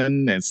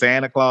prison, and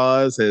Santa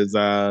Claus has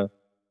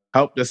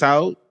helped us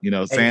out.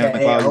 Santa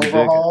Claus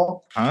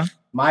overhaul. Huh?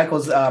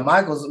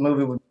 Michael's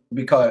movie would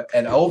be called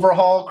An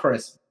Overhaul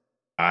Christmas.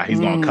 He's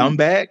gonna come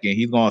back and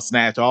he's gonna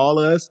snatch all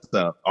of us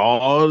stuff.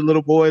 All the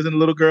little boys and the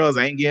little girls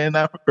ain't getting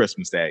that for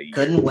Christmas that year.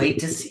 Couldn't wait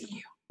to see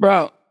you,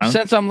 bro.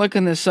 Since I'm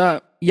looking this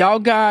up, y'all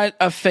got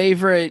a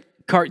favorite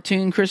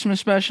cartoon Christmas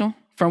special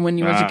from when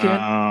you was a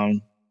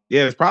kid?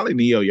 Yeah, it's probably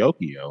Neo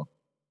Yokio.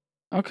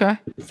 Okay.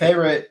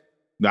 Favorite?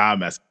 Nah, I'm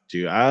messing with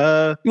you.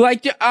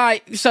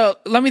 So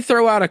let me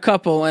throw out a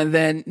couple, and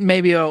then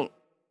maybe it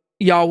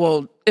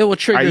will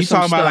trigger. Are you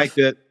some talking stuff.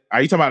 about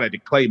Are you talking about the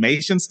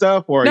claymation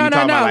stuff, or are you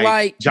talking about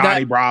like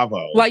Johnny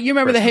Bravo? Like you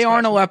remember the Hey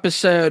Arnold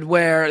episode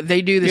where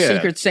they do the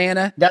Secret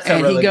Santa,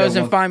 and he goes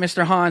and finds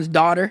Mr. Hahn's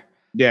daughter.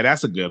 Yeah,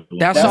 that's a good one.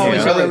 That's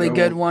always a really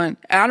good one.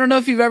 I don't know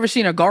if you've ever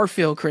seen a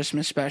Garfield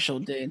Christmas special,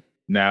 dude.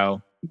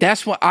 No.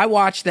 That's what I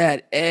watch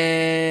that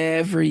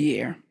every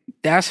year.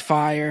 That's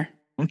fire.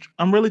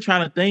 I'm really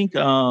trying to think.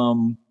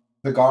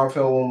 The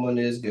Garfield one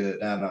is good.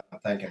 Now I'm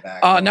thinking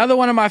back. Another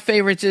one of my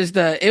favorites is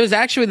it was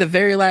actually the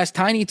very last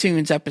Tiny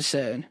Toons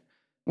episode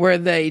where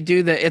they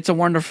do the It's a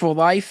Wonderful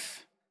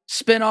Life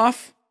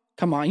spinoff.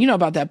 Come on, you know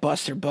about that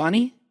Buster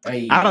Bunny.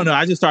 Hey. I don't know.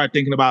 I just started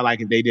thinking about like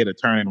if they did a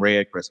Turning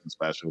Red Christmas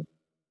special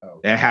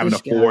and having a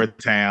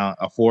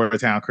Four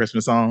Town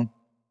Christmas song.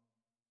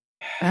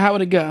 How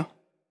would it go?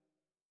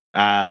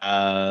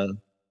 I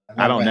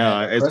don't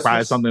know. It's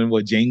probably something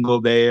with Jingle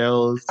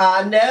Bells.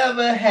 I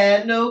never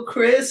had no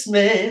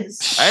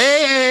Christmas.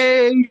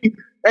 Hey,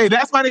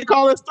 that's why they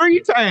call us Three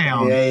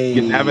Town. Hey.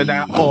 You never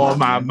know on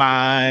my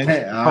mind.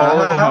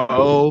 Ho,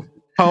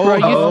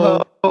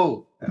 ho,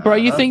 ho. Bro,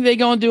 you think they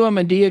gonna do a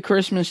Medea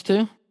Christmas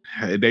too?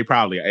 They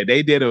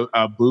did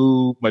a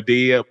Boo,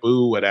 Medea,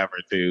 Boo, whatever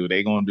too.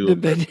 They gonna do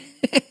it.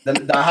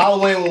 The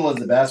Halloween one was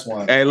the best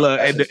one. Hey, look,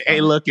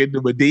 look at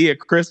the Medea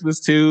Christmas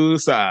too.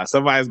 So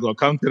somebody's gonna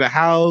come to the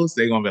house.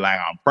 They're gonna be like,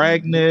 "I'm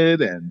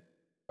pregnant," and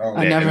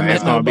I never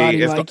met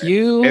nobody like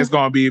you. It's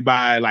gonna be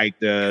by like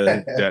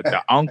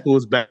the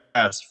uncle's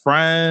best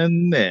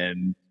friend,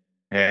 and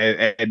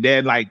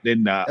then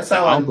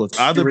the uncle's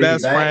other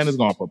best friend is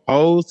gonna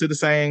propose to the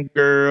same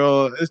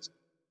girl.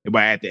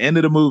 But at the end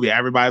of the movie,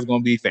 everybody's going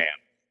to be family.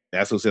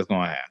 That's what's just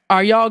going to happen.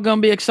 Are y'all going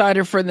to be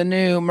excited for the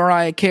new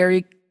Mariah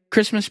Carey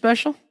Christmas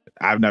special?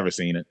 I've never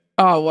seen it.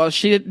 Oh, well,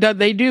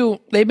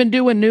 they've been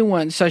doing new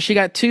ones. So she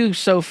got 2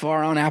 so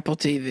far on Apple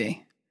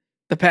TV.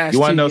 The past 2 years. You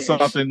want to know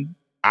something?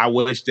 I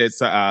wish that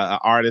an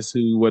artist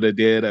who would have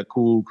did a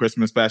cool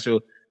Christmas special.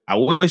 I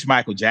wish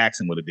Michael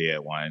Jackson would have did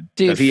one.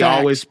 Dude, he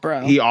always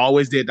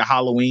did the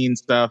Halloween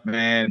stuff,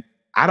 man.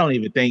 I don't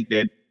even think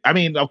that I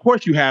mean, of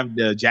course you have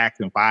the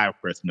Jackson 5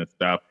 Christmas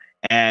stuff.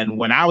 And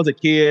when I was a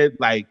kid,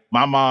 like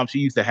my mom, she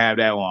used to have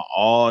that on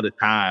all the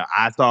time.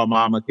 I saw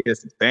Mama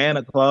kissing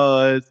Santa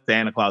Claus.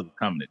 Santa Claus was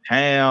coming to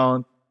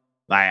town.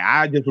 Like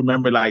I just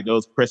remember like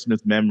those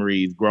Christmas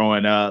memories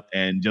growing up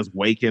and just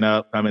waking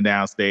up, coming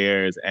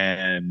downstairs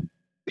and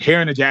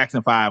hearing the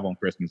Jackson 5 on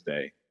Christmas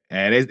Day.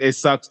 And it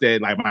sucks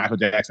that like Michael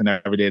Jackson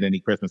never did any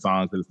Christmas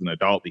songs as an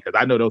adult, because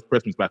I know those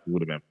Christmas specials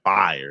would have been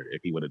fire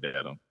if he would have did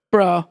them.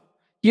 Bro,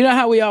 you know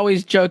how we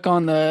always joke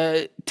on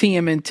the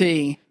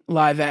TMNT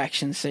live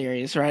action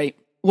series, right?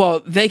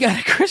 Well, they got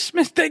a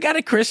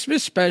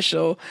Christmas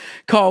special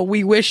called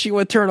 "We Wish You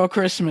a Turtle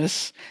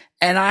Christmas,"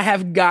 and I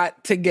have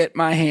got to get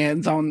my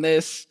hands on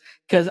this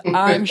because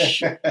I'm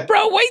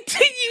bro. Wait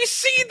till you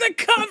see the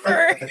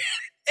cover.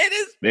 It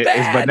is bad.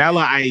 It's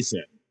Vanilla Ice.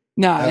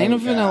 Nah, it ain't no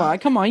Vanilla.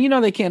 Come on, you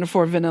know they can't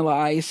afford Vanilla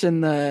Ice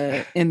in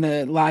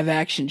the live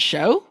action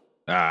show.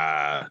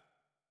 Well,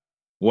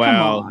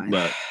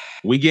 look,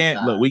 we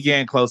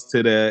getting close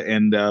to the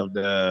end of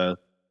the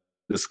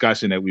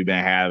discussion that we've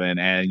been having,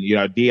 and you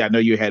know, D, I know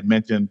you had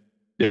mentioned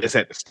this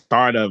at the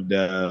start of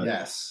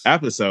the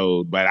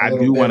episode, but I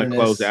do want to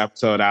close the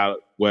episode out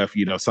with,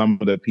 you know, some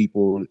of the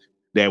people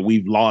that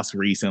we've lost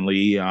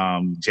recently.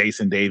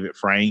 Jason David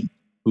Frank,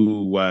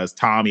 who was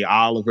Tommy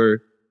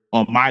Oliver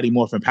on Mighty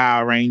Morphin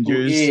Power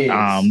Rangers.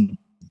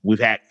 We've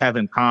had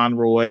Kevin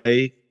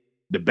Conroy,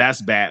 the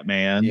best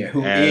Batman,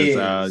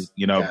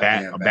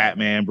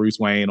 Batman Bruce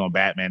Wayne on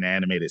Batman the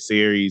Animated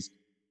Series.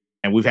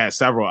 And we've had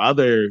several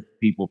other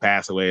people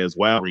pass away as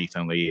well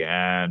recently.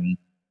 And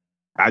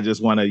I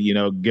just want to, you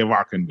know, give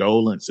our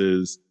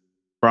condolences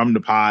from the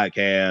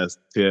podcast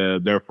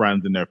to their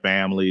friends and their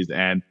families.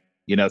 And,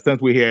 you know,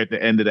 since we're here at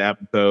the end of the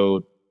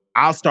episode,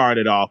 I'll start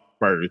it off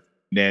first.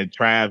 Then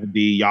Trav and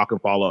D, y'all can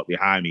follow up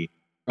behind me.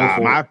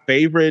 My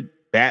favorite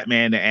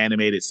Batman the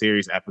Animated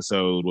Series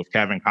episode with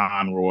Kevin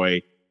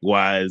Conroy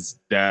was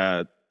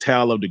the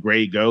Tale of the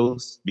Grey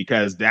Ghost,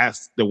 because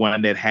that's the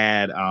one that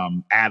had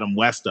Adam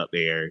West up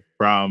there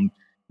from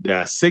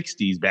the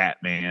 60s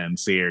Batman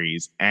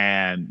series.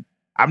 And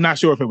I'm not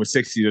sure if it was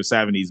 60s or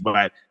 70s,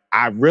 but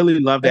I really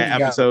love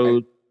that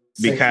episode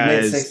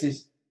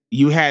because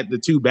you had the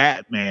two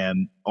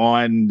Batman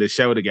on the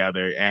show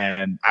together.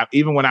 And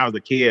even when I was a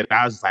kid,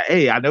 I was just like,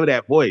 hey, I know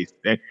that voice.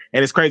 And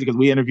it's crazy because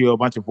we interview a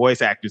bunch of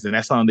voice actors, and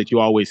that's something that you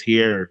always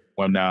hear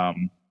when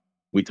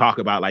we talk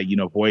about, like, you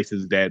know,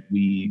 voices that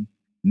we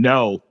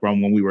know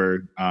from when we were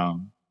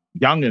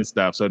young and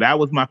stuff. So that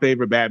was my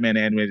favorite Batman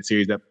Animated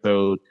Series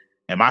episode.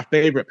 And my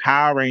favorite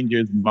Power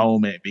Rangers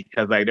moment,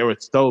 because like there were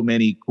so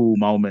many cool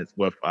moments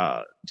with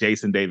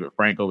Jason David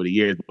Frank over the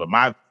years, but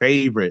my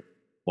favorite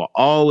will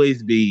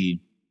always be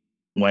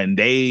when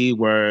they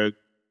were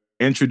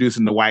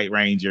introducing the White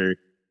Ranger,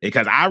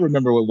 because I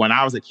remember when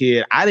I was a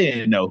kid, I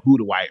didn't know who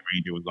the White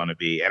Ranger was going to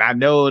be. And I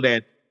know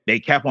that they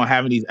kept on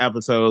having these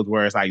episodes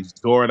where it's like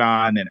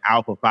Zordon and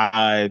Alpha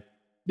 5,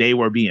 they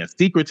were being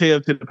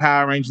secretive to the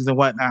Power Rangers and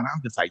whatnot. And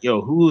I'm just like,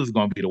 yo, who is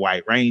going to be the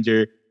White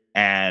Ranger?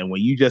 And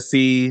when you just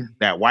see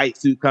that white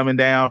suit coming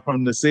down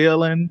from the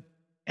ceiling,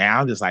 and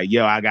I'm just like,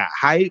 yo, I got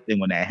hyped. And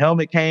when that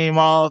helmet came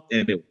off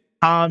and it was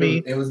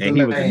Tommy, he was the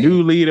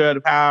new leader of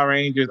the Power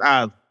Rangers,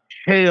 I was,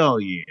 hell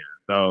yeah.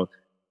 So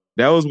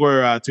those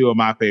were two of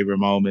my favorite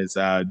moments.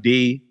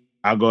 D,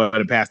 I'll go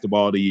ahead and pass the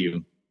ball to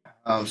you.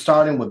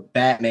 Starting with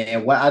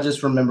Batman, I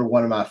just remember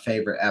one of my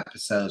favorite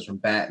episodes from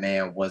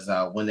Batman was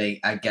when they,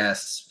 I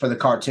guess, for the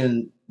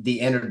cartoon, the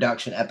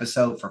introduction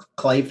episode for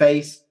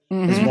Clayface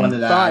is one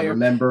that I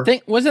remember.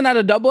 Wasn't that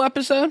a double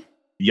episode?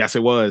 Yes,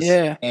 it was.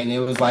 Yeah. And it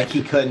was like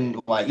he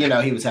couldn't, like, you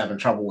know, he was having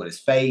trouble with his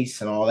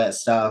face and all that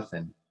stuff.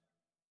 And,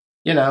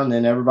 you know, and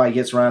then everybody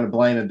gets around to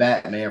blaming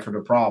Batman for the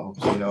problems,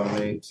 you know what I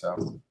mean?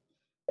 So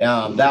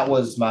that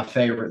was my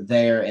favorite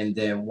there. And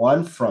then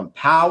one from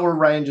Power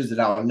Rangers that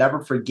I'll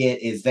never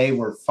forget is they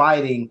were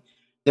fighting.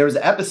 There was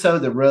an episode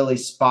that really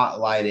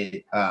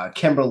spotlighted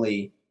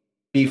Kimberly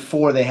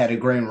before they had a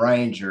Green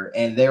Ranger.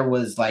 And there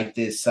was like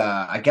this,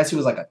 I guess he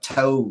was like a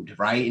toad,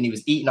 right? And he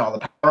was eating all the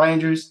Power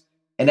Rangers.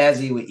 And as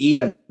he would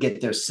eat them,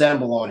 get their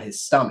symbol on his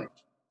stomach.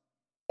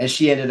 And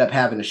she ended up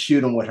having to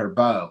shoot him with her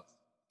bow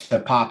to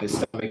pop his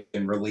stomach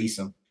and release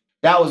him.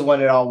 That was one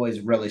that always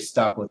really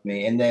stuck with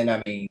me. And then,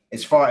 I mean,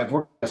 as far if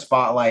we're going to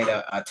spotlight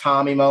a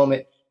Tommy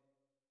moment,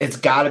 it's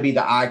got to be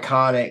the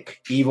iconic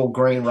evil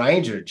Green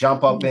Ranger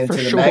jump up into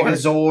the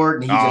Megazord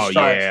and he just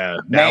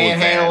starts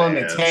manhandling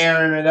and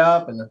tearing it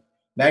up, and the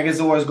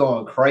Megazord's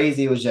going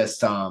crazy. It was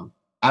just, I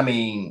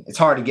mean, it's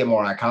hard to get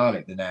more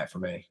iconic than that for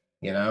me.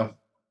 You know,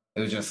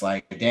 it was just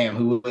like, damn,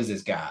 who is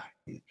this guy?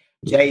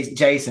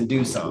 Jason,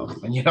 do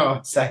something. You know what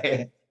I'm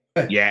saying?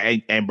 Yeah,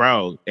 and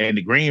bro, and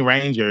the Green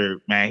Ranger,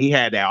 man, he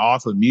had that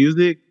awesome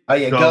music. Oh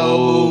yeah,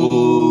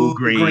 go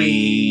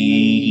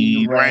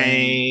Green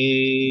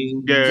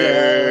Ranger,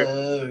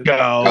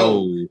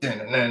 go.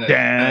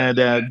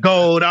 The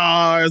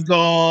Goldar's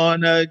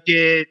gonna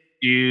get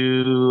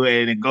you,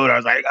 and then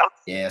Goldar's like, oh.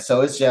 Yeah. So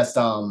it's just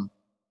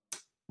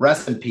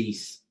rest in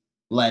peace,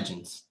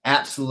 legends,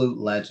 absolute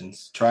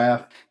legends.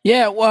 Trav.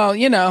 Yeah, well,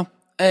 you know,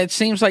 it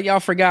seems like y'all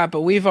forgot,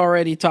 but we've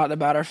already talked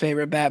about our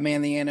favorite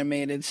Batman the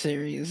Animated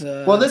Series.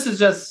 Well, this is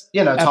just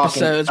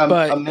episodes, talking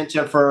but a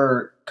mention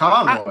for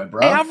Conroy,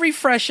 bro. I'll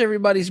refresh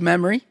everybody's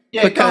memory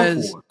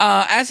because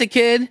as a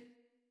kid,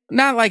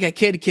 not like a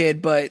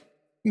kid, but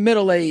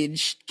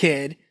middle-aged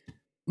kid,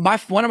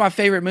 one of my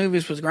favorite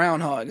movies was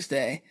Groundhog's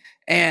Day,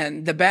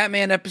 and the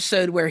Batman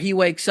episode where he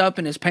wakes up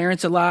and his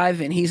parents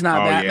alive and he's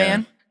not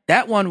Batman. Yeah.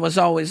 That one was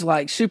always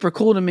like super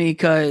cool to me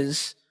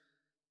because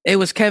it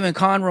was Kevin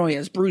Conroy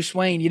as Bruce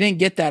Wayne. You didn't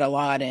get that a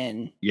lot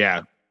in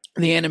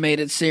the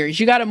animated series.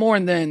 You got it more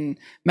than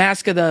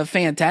Mask of the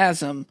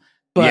Phantasm,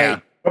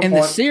 but in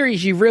the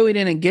series, you really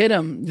didn't get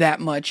him that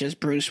much as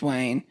Bruce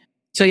Wayne.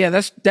 So yeah,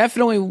 that's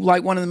definitely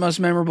like one of the most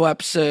memorable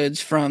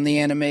episodes from the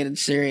animated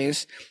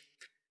series.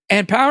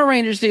 And Power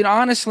Rangers, dude,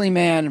 honestly,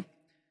 man,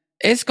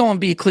 it's going to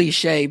be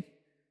cliche,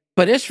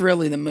 but it's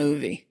really the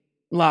movie.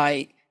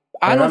 Like,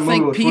 I don't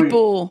think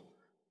people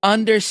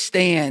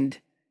understand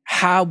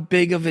how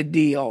big of a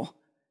deal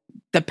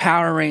the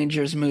Power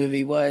Rangers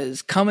movie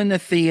was coming to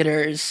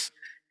theaters,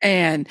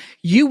 and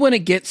you want to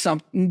get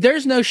something.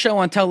 There's no show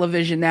on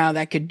television now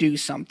that could do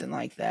something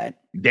like that.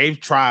 They've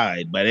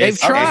tried, but it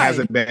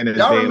hasn't been as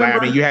big. Like, I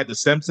mean, you had the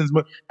Simpsons.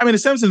 The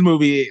Simpsons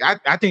movie,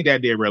 I think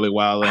that did really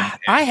well.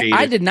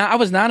 I did not. I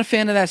was not a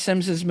fan of that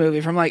Simpsons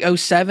movie from like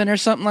 2007 or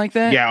something like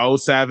that. Yeah,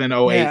 2007,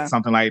 2008,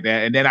 something like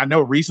that. And then I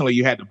know recently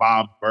you had the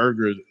Bob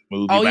Burgers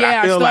movie. Oh, but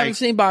I still haven't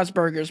seen Bob's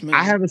Burgers movie.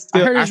 I haven't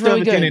still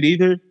haven't seen it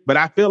either. But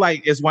I feel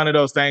like it's one of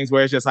those things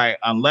where it's just like,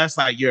 unless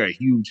like you're a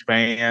huge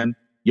fan,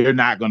 you're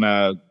not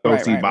gonna go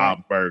see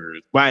Bob's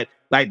Burgers. But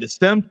like the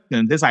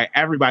Simpsons, it's like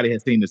everybody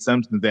has seen the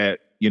Simpsons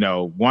at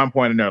one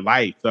point in their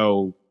life.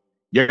 So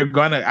you're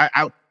gonna,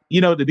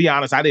 to be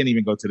honest, I didn't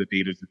even go to the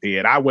theaters to see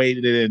it. I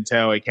waited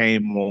until it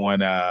came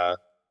on at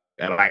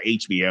like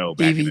HBO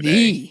back in the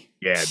day.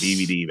 Yeah,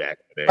 DVD back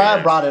in the day.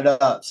 I brought it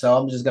up, so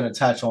I'm just gonna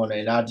touch on it.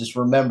 And I just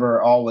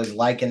remember always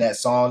liking that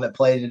song that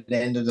played at the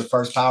end of the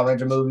first Power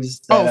Ranger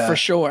movies. For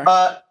sure.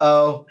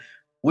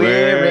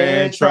 We're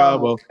in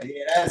trouble.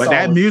 Yeah,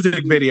 that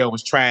music video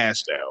was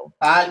trash, though.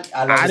 I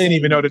didn't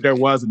even know that there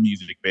was a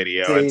music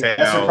video.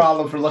 That's a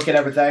problem for looking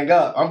everything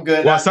up. I'm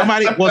good. Well,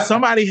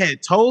 somebody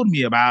had told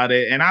me about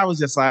it, and I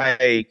was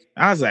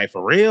like,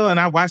 for real? And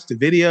I watched the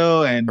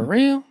video, and for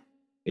real?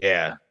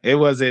 Yeah, it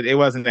wasn't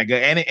that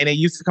good, and it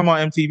used to come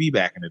on MTV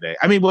back in the day.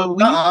 I mean, but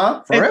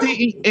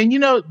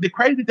the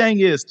crazy thing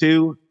is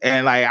too,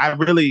 and like I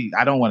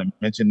don't want to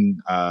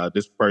mention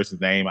this person's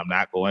name. I'm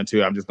not going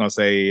to. I'm just gonna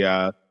say.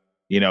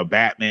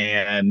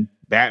 Batman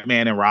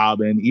and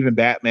Robin, even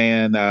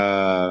Batman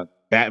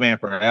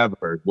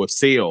Forever with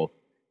Seal.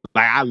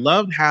 Like, I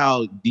loved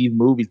how these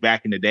movies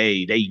back in the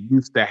day, they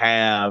used to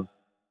have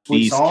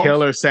these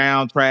killer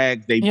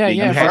soundtracks.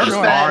 First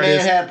Batman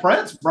had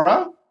Prince,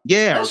 bro.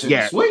 Yeah.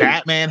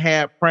 Batman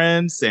had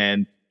Prince,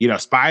 and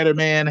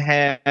Spider-Man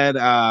had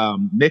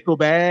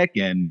Nickelback,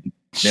 and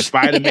then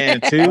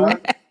Spider-Man 2.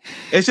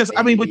 It's just,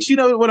 I mean, but you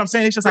know what I'm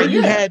saying? It's just like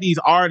you had these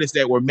artists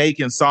that were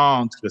making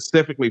songs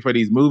specifically for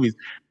these movies.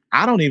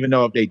 I don't even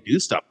know if they do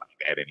stuff like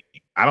that anymore.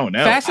 I don't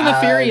know. Fast and the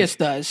Furious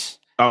does.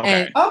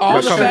 Okay. And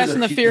all the Fast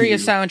and the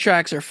Furious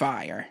soundtracks are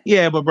fire.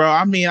 Yeah, but bro,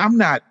 I mean, I'm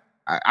not,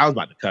 I was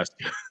about to cuss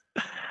you.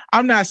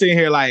 I'm not sitting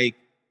here like,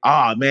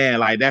 oh man,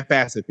 like that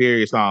Fast and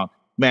Furious song.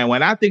 Man,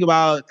 when I think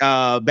about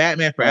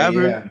Batman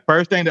Forever,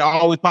 first thing that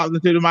always pops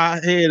into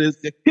my head is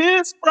the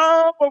Kiss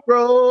from a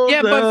Rose.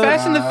 Yeah, but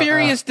Fast and the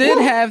Furious did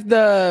have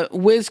the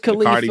Wiz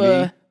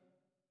Khalifa.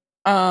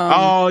 I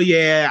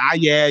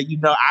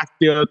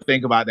still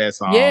think about that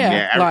song.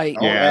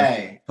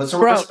 Put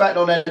some respect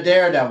on that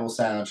Daredevil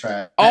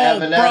soundtrack.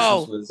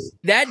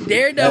 That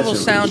Daredevil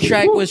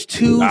soundtrack was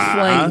too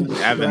flames.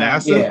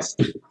 Evanescence.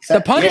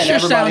 The Punisher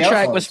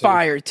soundtrack was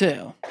fire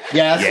too.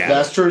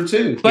 That's true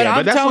too.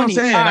 But that's what I'm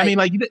saying. I mean,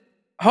 like,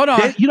 hold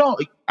on. You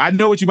don't. I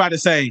know what you're about to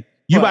say.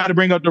 You about to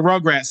bring up the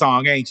Rugrats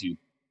song, ain't you?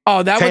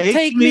 Oh, that would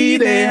take me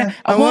there.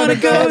 I want to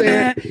go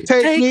there.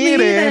 Take me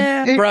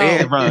there. Bro,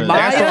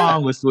 that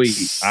song was sweet.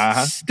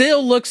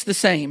 Still looks the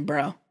same,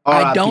 bro.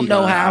 I don't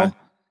know how.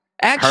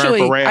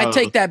 Actually, I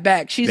take that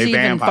back. She's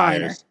even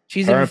finer.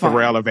 She's even finer.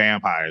 Pharrell are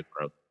vampires,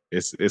 bro.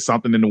 It's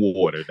something in the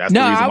water. That's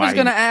no, the reason I was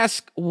going to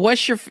ask,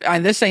 what's your...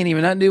 this ain't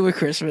even nothing to do with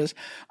Christmas.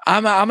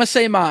 I'm going to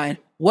say mine.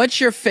 What's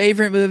your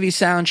favorite movie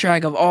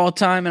soundtrack of all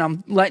time? And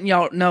I'm letting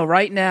y'all know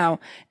right now,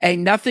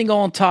 ain't nothing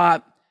on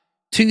top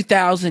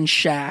 2000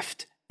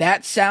 Shaft.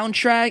 That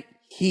soundtrack,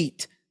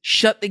 heat.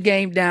 Shut the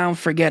game down.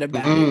 Forget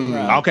about it,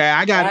 bro. Okay,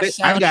 I got it.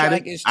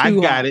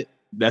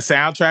 The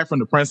soundtrack from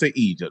The Prince of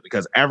Egypt,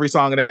 because every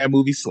song in that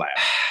movie slaps.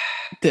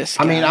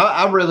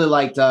 I really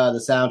liked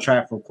the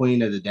soundtrack from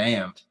Queen of the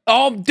Damned.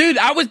 Oh, dude,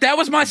 that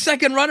was my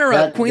second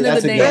runner-up. Queen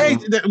of the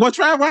Damned. Hey, well,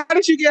 Trav, why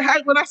did you get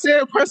hyped when I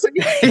said Prince of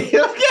Egypt?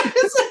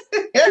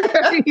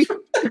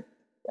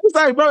 It's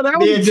like, bro, that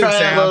was a good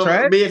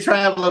soundtrack. Being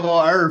traveling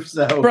on Earth,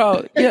 so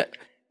bro, yeah.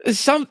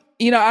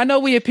 I know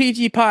we a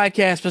PG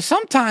podcast, but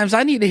sometimes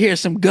I need to hear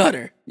some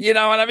gutter. You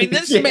know what I mean?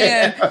 This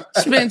man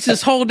spends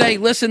his whole day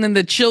listening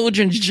to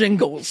children's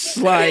jingles.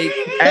 Like,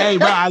 hey,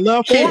 bro, I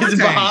love Kids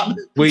Bop.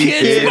 We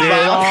Kids did it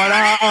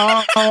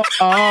Bop.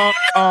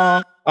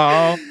 on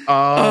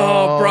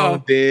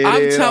bro.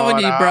 I'm telling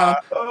you, bro.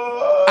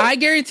 I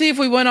guarantee if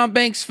we went on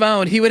Bank's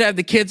phone, he would have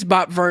the Kids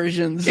Bop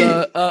versions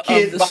of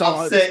Kids the Bop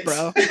songs, 6.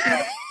 bro.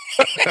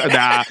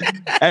 Nah,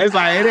 it's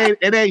like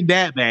it ain't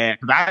that bad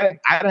because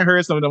I done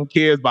heard some of them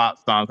Kids Bop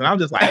songs and I'm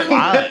just like,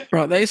 why?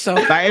 Bro, they so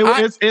Like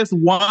it's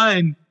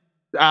one.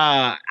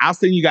 I'll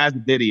send you guys the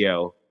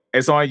video.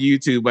 It's on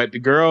YouTube, but the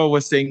girl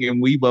was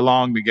singing "We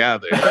Belong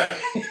Together,"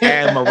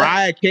 and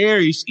Mariah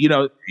Carey, she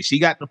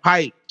got the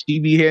pipe. She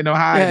be hitting no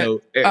high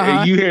note,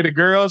 and you hear the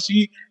girl.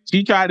 She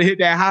tried to hit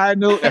that high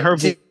note, and her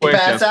voice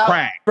just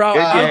cracked. Bro,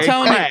 I'm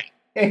telling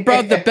you,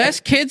 bro, the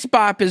best Kids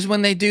Bop is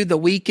when they do The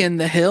Week in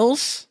the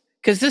Hills.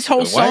 Because this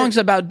whole song's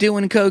about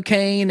doing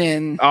cocaine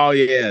and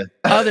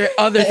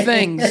other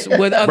things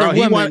with other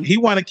women. He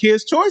won a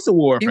Kids' Choice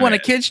Award. He won a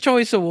Kids'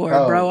 Choice Award,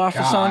 bro, off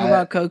a song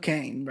about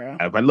cocaine, bro.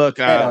 But look,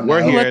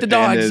 we're Who here. let the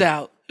dogs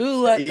out?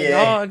 Who let the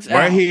dogs out?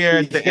 We're here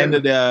at the end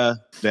of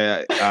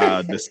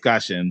the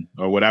discussion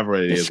or whatever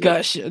it is.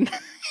 Discussion.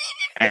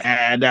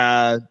 And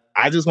I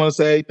just want to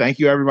say thank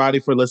you, everybody,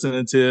 for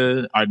listening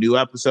to our new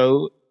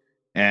episode.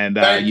 And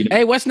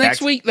hey, what's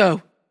next week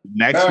though?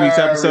 Next week's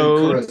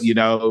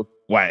episode,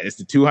 what? It's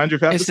the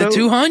 200th episode. It's the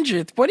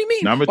 200th. What do you mean?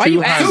 Number Why 200.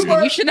 you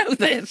asking? You should know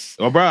this.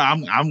 Well, bro,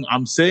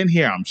 I'm sitting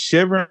here. I'm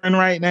shivering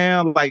right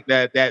now, like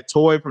that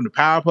toy from the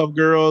Powerpuff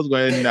Girls.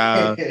 When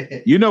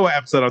you know what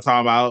episode I'm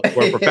talking about?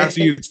 Where Professor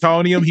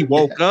Utonium he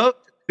woke up.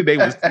 They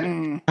was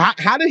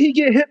how did he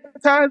get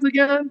hypnotized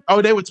again?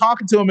 Oh, they were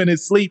talking to him in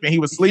his sleep, and he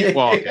was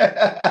sleepwalking.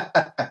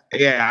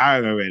 Yeah, I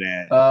remember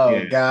that.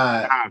 Oh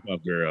God,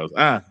 Powerpuff Girls.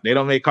 They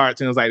don't make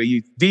cartoons like they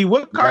used. D,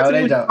 what cartoon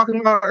were you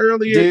talking about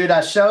earlier? Dude, I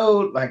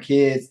showed my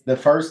kids the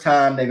first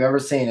time they've ever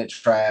seen it.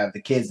 Trav,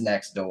 The Kids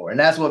Next Door, and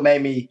that's what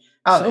made me.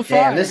 I was like,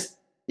 damn, this.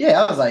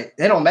 Yeah, I was like,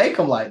 they don't make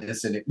them like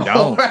this anymore.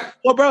 No.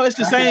 Well, bro, it's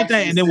the same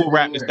thing, and then we'll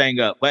wrap this thing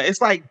up. But it's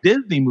like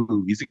Disney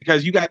movies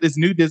because you got this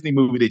new Disney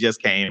movie that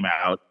just came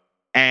out.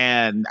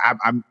 And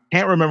I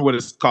can't remember what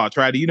it's called.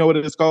 Do you know what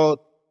it's called?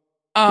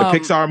 The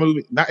Pixar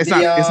movie. It's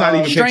not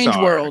even Strange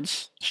Pixar.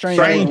 Worlds.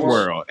 Strange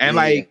World.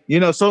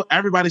 And so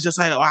everybody's just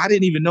like, oh, I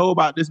didn't even know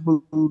about this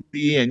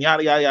movie and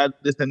yada yada yada,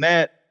 this and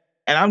that.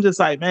 And I'm just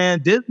like,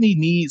 man, Disney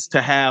needs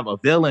to have a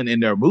villain in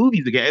their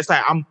movies again. It's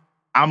like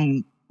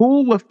I'm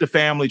cool with the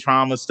family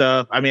trauma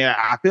stuff. I mean,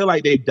 I feel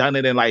like they've done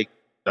it in like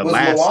the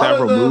last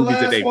several movies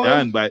that they've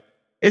done, but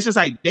it's just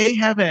like they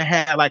haven't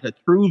had like a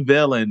true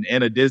villain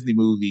in a Disney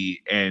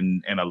movie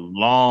in a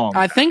long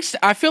time.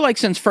 I feel like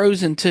since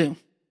Frozen 2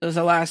 was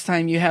the last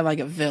time you had like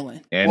a villain.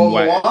 And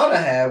Moana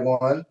had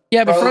one.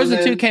 Yeah, but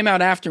Frozen 2 came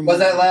out after. Was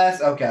that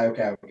last? Okay.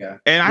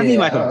 And I mean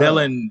like a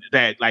villain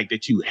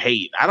that you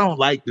hate. I don't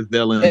like the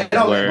villain. They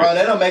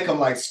don't make them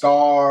like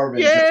Scar.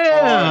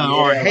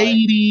 Or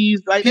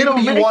Hades. Like they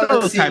don't make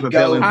those type of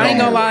villains. I ain't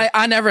gonna lie,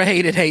 I never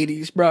hated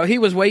Hades, bro. He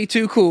was way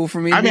too cool for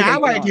me. I mean, I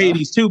like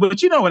Hades too,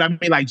 but you know what I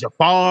mean, like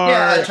Jafar,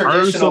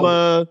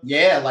 Ursula.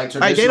 Yeah, like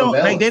traditional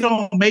villains. They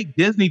don't make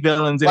Disney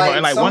villains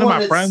anymore. Like one of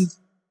my friends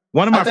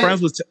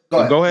was.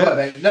 Go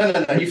ahead.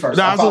 No, you first.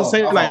 No, I was gonna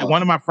say like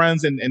one of my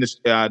friends in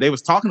they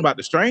was talking about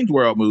the Strange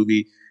World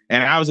movie,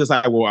 and I was just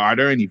like, well, are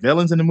there any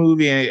villains in the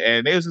movie?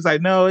 And they was just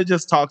like, no, it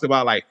just talks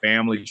about like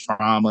family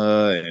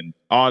trauma and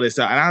all this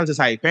stuff. And I was just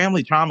like,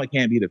 family trauma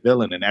can't be the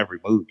villain in every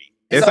movie.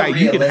 It's like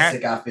you can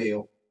I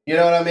feel. You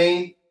know what I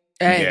mean?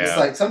 Hey, it's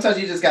like sometimes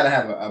you just gotta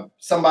have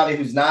somebody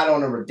who's not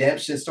on a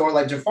redemption story.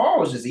 Like Jafar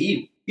was just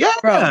evil. Yeah,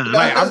 bro.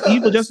 Like I'm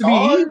evil just to be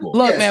evil.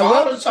 Look, man,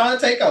 Will was trying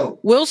to take over.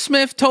 Will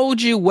Smith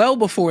told you well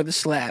before the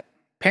slap.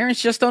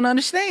 Parents just don't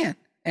understand.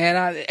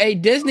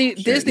 And Disney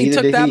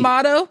took that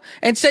motto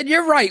and said,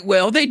 "You're right,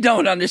 Will. They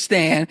don't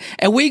understand,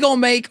 and we gonna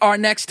make our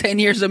next 10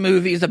 years of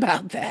movies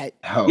about that."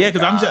 Oh, yeah,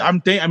 because I'm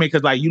thinking. I mean,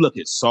 because like you look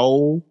at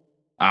Soul.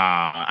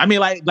 I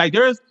mean, like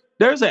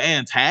there's an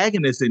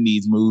antagonist in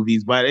these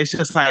movies, but it's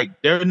just like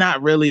they're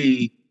not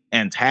really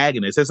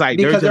antagonists. It's like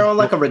because they're on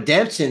like a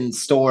redemption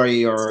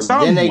story, or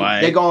then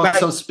they go on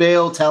some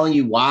spill telling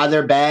you why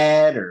they're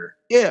bad, or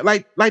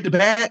like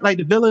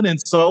the villain in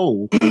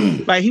Soul,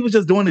 like he was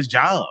just doing his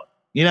job.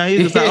 You know,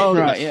 he's just like,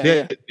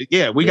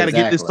 we got to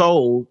get this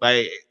Soul.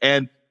 Like,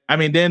 and I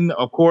mean, then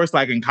of course,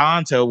 like in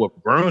Kanto with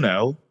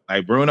Bruno,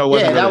 like Bruno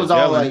wasn't. Yeah, that was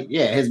all like,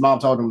 his mom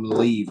told him to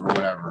leave or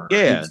whatever.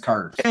 Yeah, he was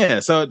cursed.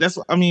 Yeah, so that's.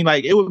 I mean,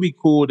 like it would be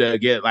cool to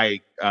get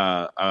like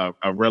a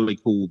really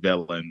cool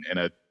villain in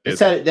a.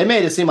 They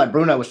made it seem like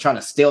Bruno was trying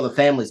to steal the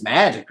family's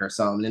magic or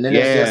something, and then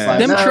it's just like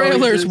them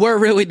trailers were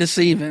really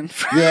deceiving.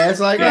 Yeah,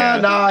 it's like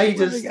he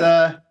just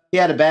he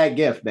had a bad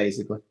gift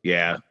basically.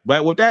 Yeah,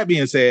 but with that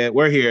being said,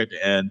 we're here at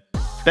the end.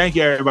 Thank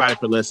you everybody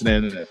for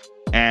listening,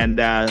 and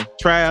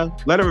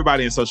Trav, let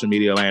everybody in social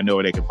media land know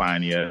where they can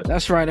find you.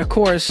 That's right. Of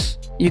course,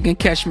 you can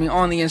catch me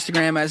on the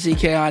Instagram at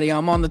ZK Audio.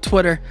 I'm on the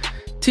Twitter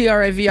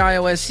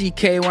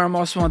TravIOSCK, where I'm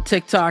also on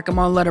TikTok. I'm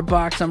on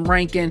Letterboxd. I'm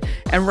ranking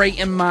and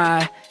rating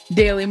my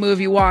daily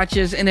movie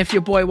watches. And if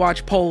your boy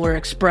watched Polar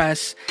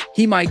Express,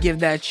 he might give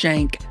that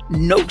shank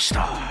no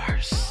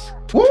stars.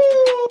 Woo!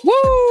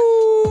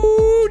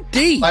 Woo!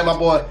 D. Like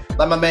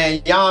my man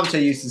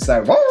Yamcha used to say,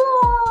 woo!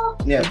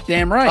 Yeah.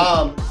 Damn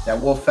right.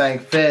 That Wolfgang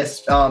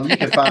Fist. You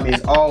can find me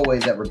as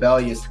always at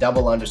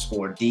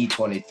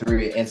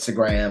rebellious_D23 at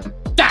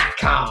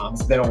Instagram.com.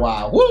 It's been a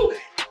while.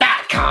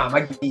 Woo.com. I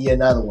give you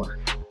another one.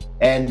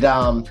 And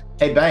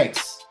hey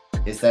Banks,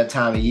 it's that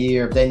time of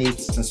year. If they need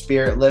some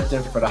spirit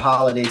lifting for the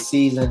holiday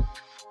season,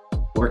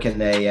 where can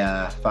they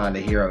find a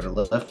hero to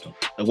lift them?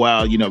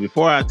 Well,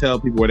 before I tell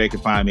people where they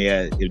can find me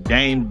at, if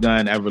James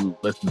Gunn ever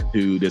listens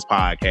to this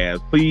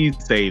podcast, please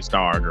save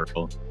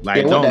Stargirl.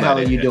 Like, what the hell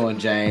are you doing,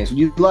 James?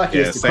 You lucky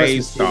it's the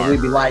Christmas season.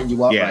 We'd be lighting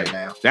you up right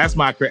now. That's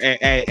my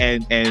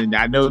and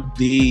I know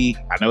D.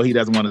 I know he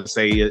doesn't want to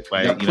say it,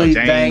 but please,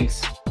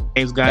 James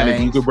Gunn, if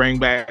you could bring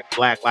back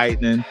Black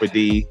Lightning for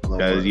D,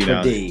 because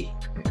for D.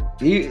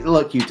 You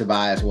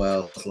Tobias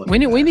Wells. We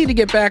need to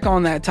get back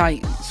on that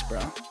Titans,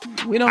 bro.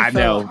 We don't. I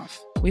know. Off.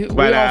 We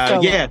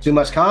too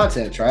much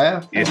content,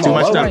 Trav. It's too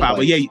much stuff out.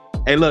 But yeah,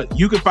 hey, look,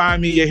 you can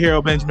find me your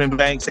hero Benjamin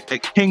Banks at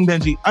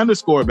King_Benji_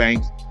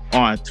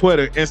 on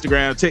Twitter,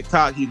 Instagram,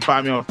 TikTok. You can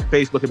find me on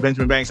Facebook at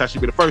Benjamin Banks. I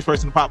should be the first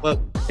person to pop up.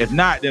 If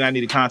not, then I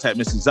need to contact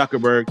Mr.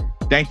 Zuckerberg.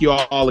 Thank you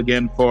all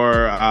again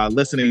for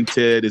listening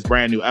to this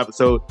brand new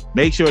episode.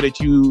 Make sure that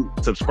you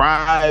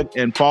subscribe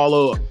and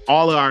follow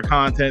all of our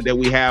content that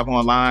we have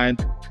online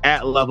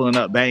at Leveling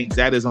Up Banks.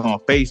 That is on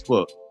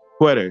Facebook,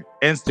 Twitter,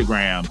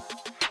 Instagram,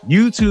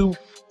 YouTube.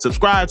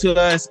 Subscribe to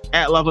us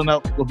at Leveling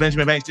Up with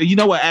Benjamin Banks. You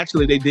know what?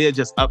 Actually, they did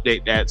just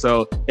update that.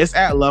 So it's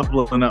at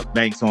Leveling Up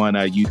Banks on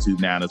YouTube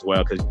now as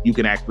well, because you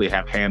can actually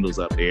have handles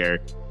up there.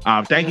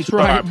 Thank you to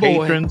our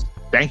patrons.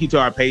 Thank you to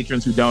our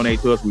patrons who donate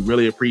to us. We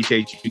really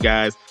appreciate you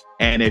guys.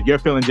 And if you're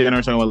feeling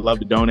generous and would love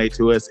to donate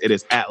to us, it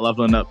is at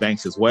Leveling Up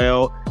Banks as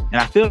well. And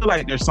I feel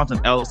like there's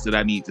something else that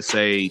I need to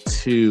say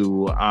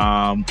too.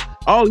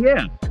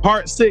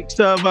 Part 6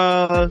 of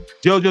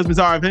JoJo's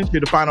Bizarre Adventure,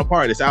 the final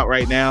part. It's out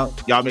right now.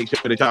 Y'all make sure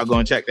that y'all go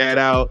and check that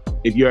out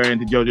if you're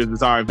into JoJo's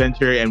Bizarre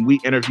Adventure. And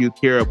we interviewed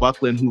Kira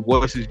Buckland, who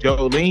voices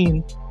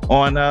Jolene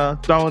on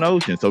Stone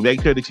Ocean. So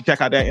make sure that you check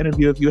out that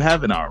interview if you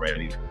haven't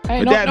already.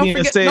 Hey,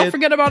 don't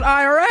forget about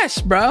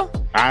IRS, bro.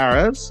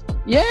 IRS?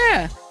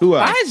 Yeah. Who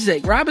else?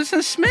 Isaac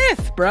Robinson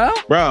Smith, bro.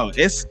 Bro,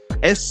 it's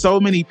so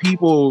many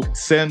people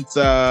since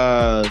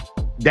part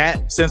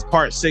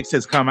 6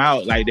 has come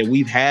out, like, that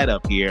we've had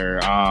up here.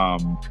 My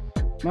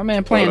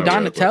man playing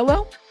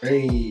Donatello.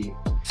 Hey.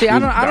 See, I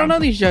don't know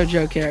these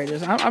JoJo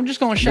characters. I'm just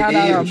gonna shout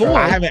out our boy.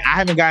 I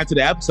haven't gotten to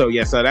the episode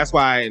yet, so that's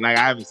why I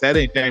haven't said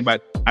anything.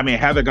 But I mean,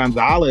 Heather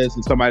Gonzalez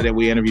is somebody that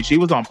we interviewed. She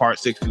was on part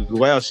 6 as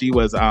well. She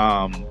was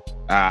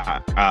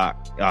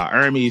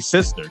Ermy's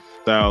sister.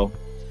 So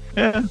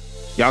yeah,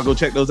 y'all go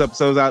check those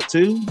episodes out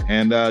too.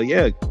 And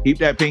keep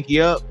that pinky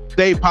up.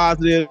 Stay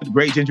positive. The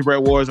Great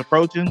Gingerbread War is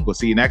approaching. We'll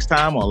see you next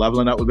time on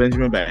Leveling Up with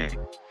Benjamin Banks.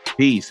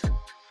 Peace.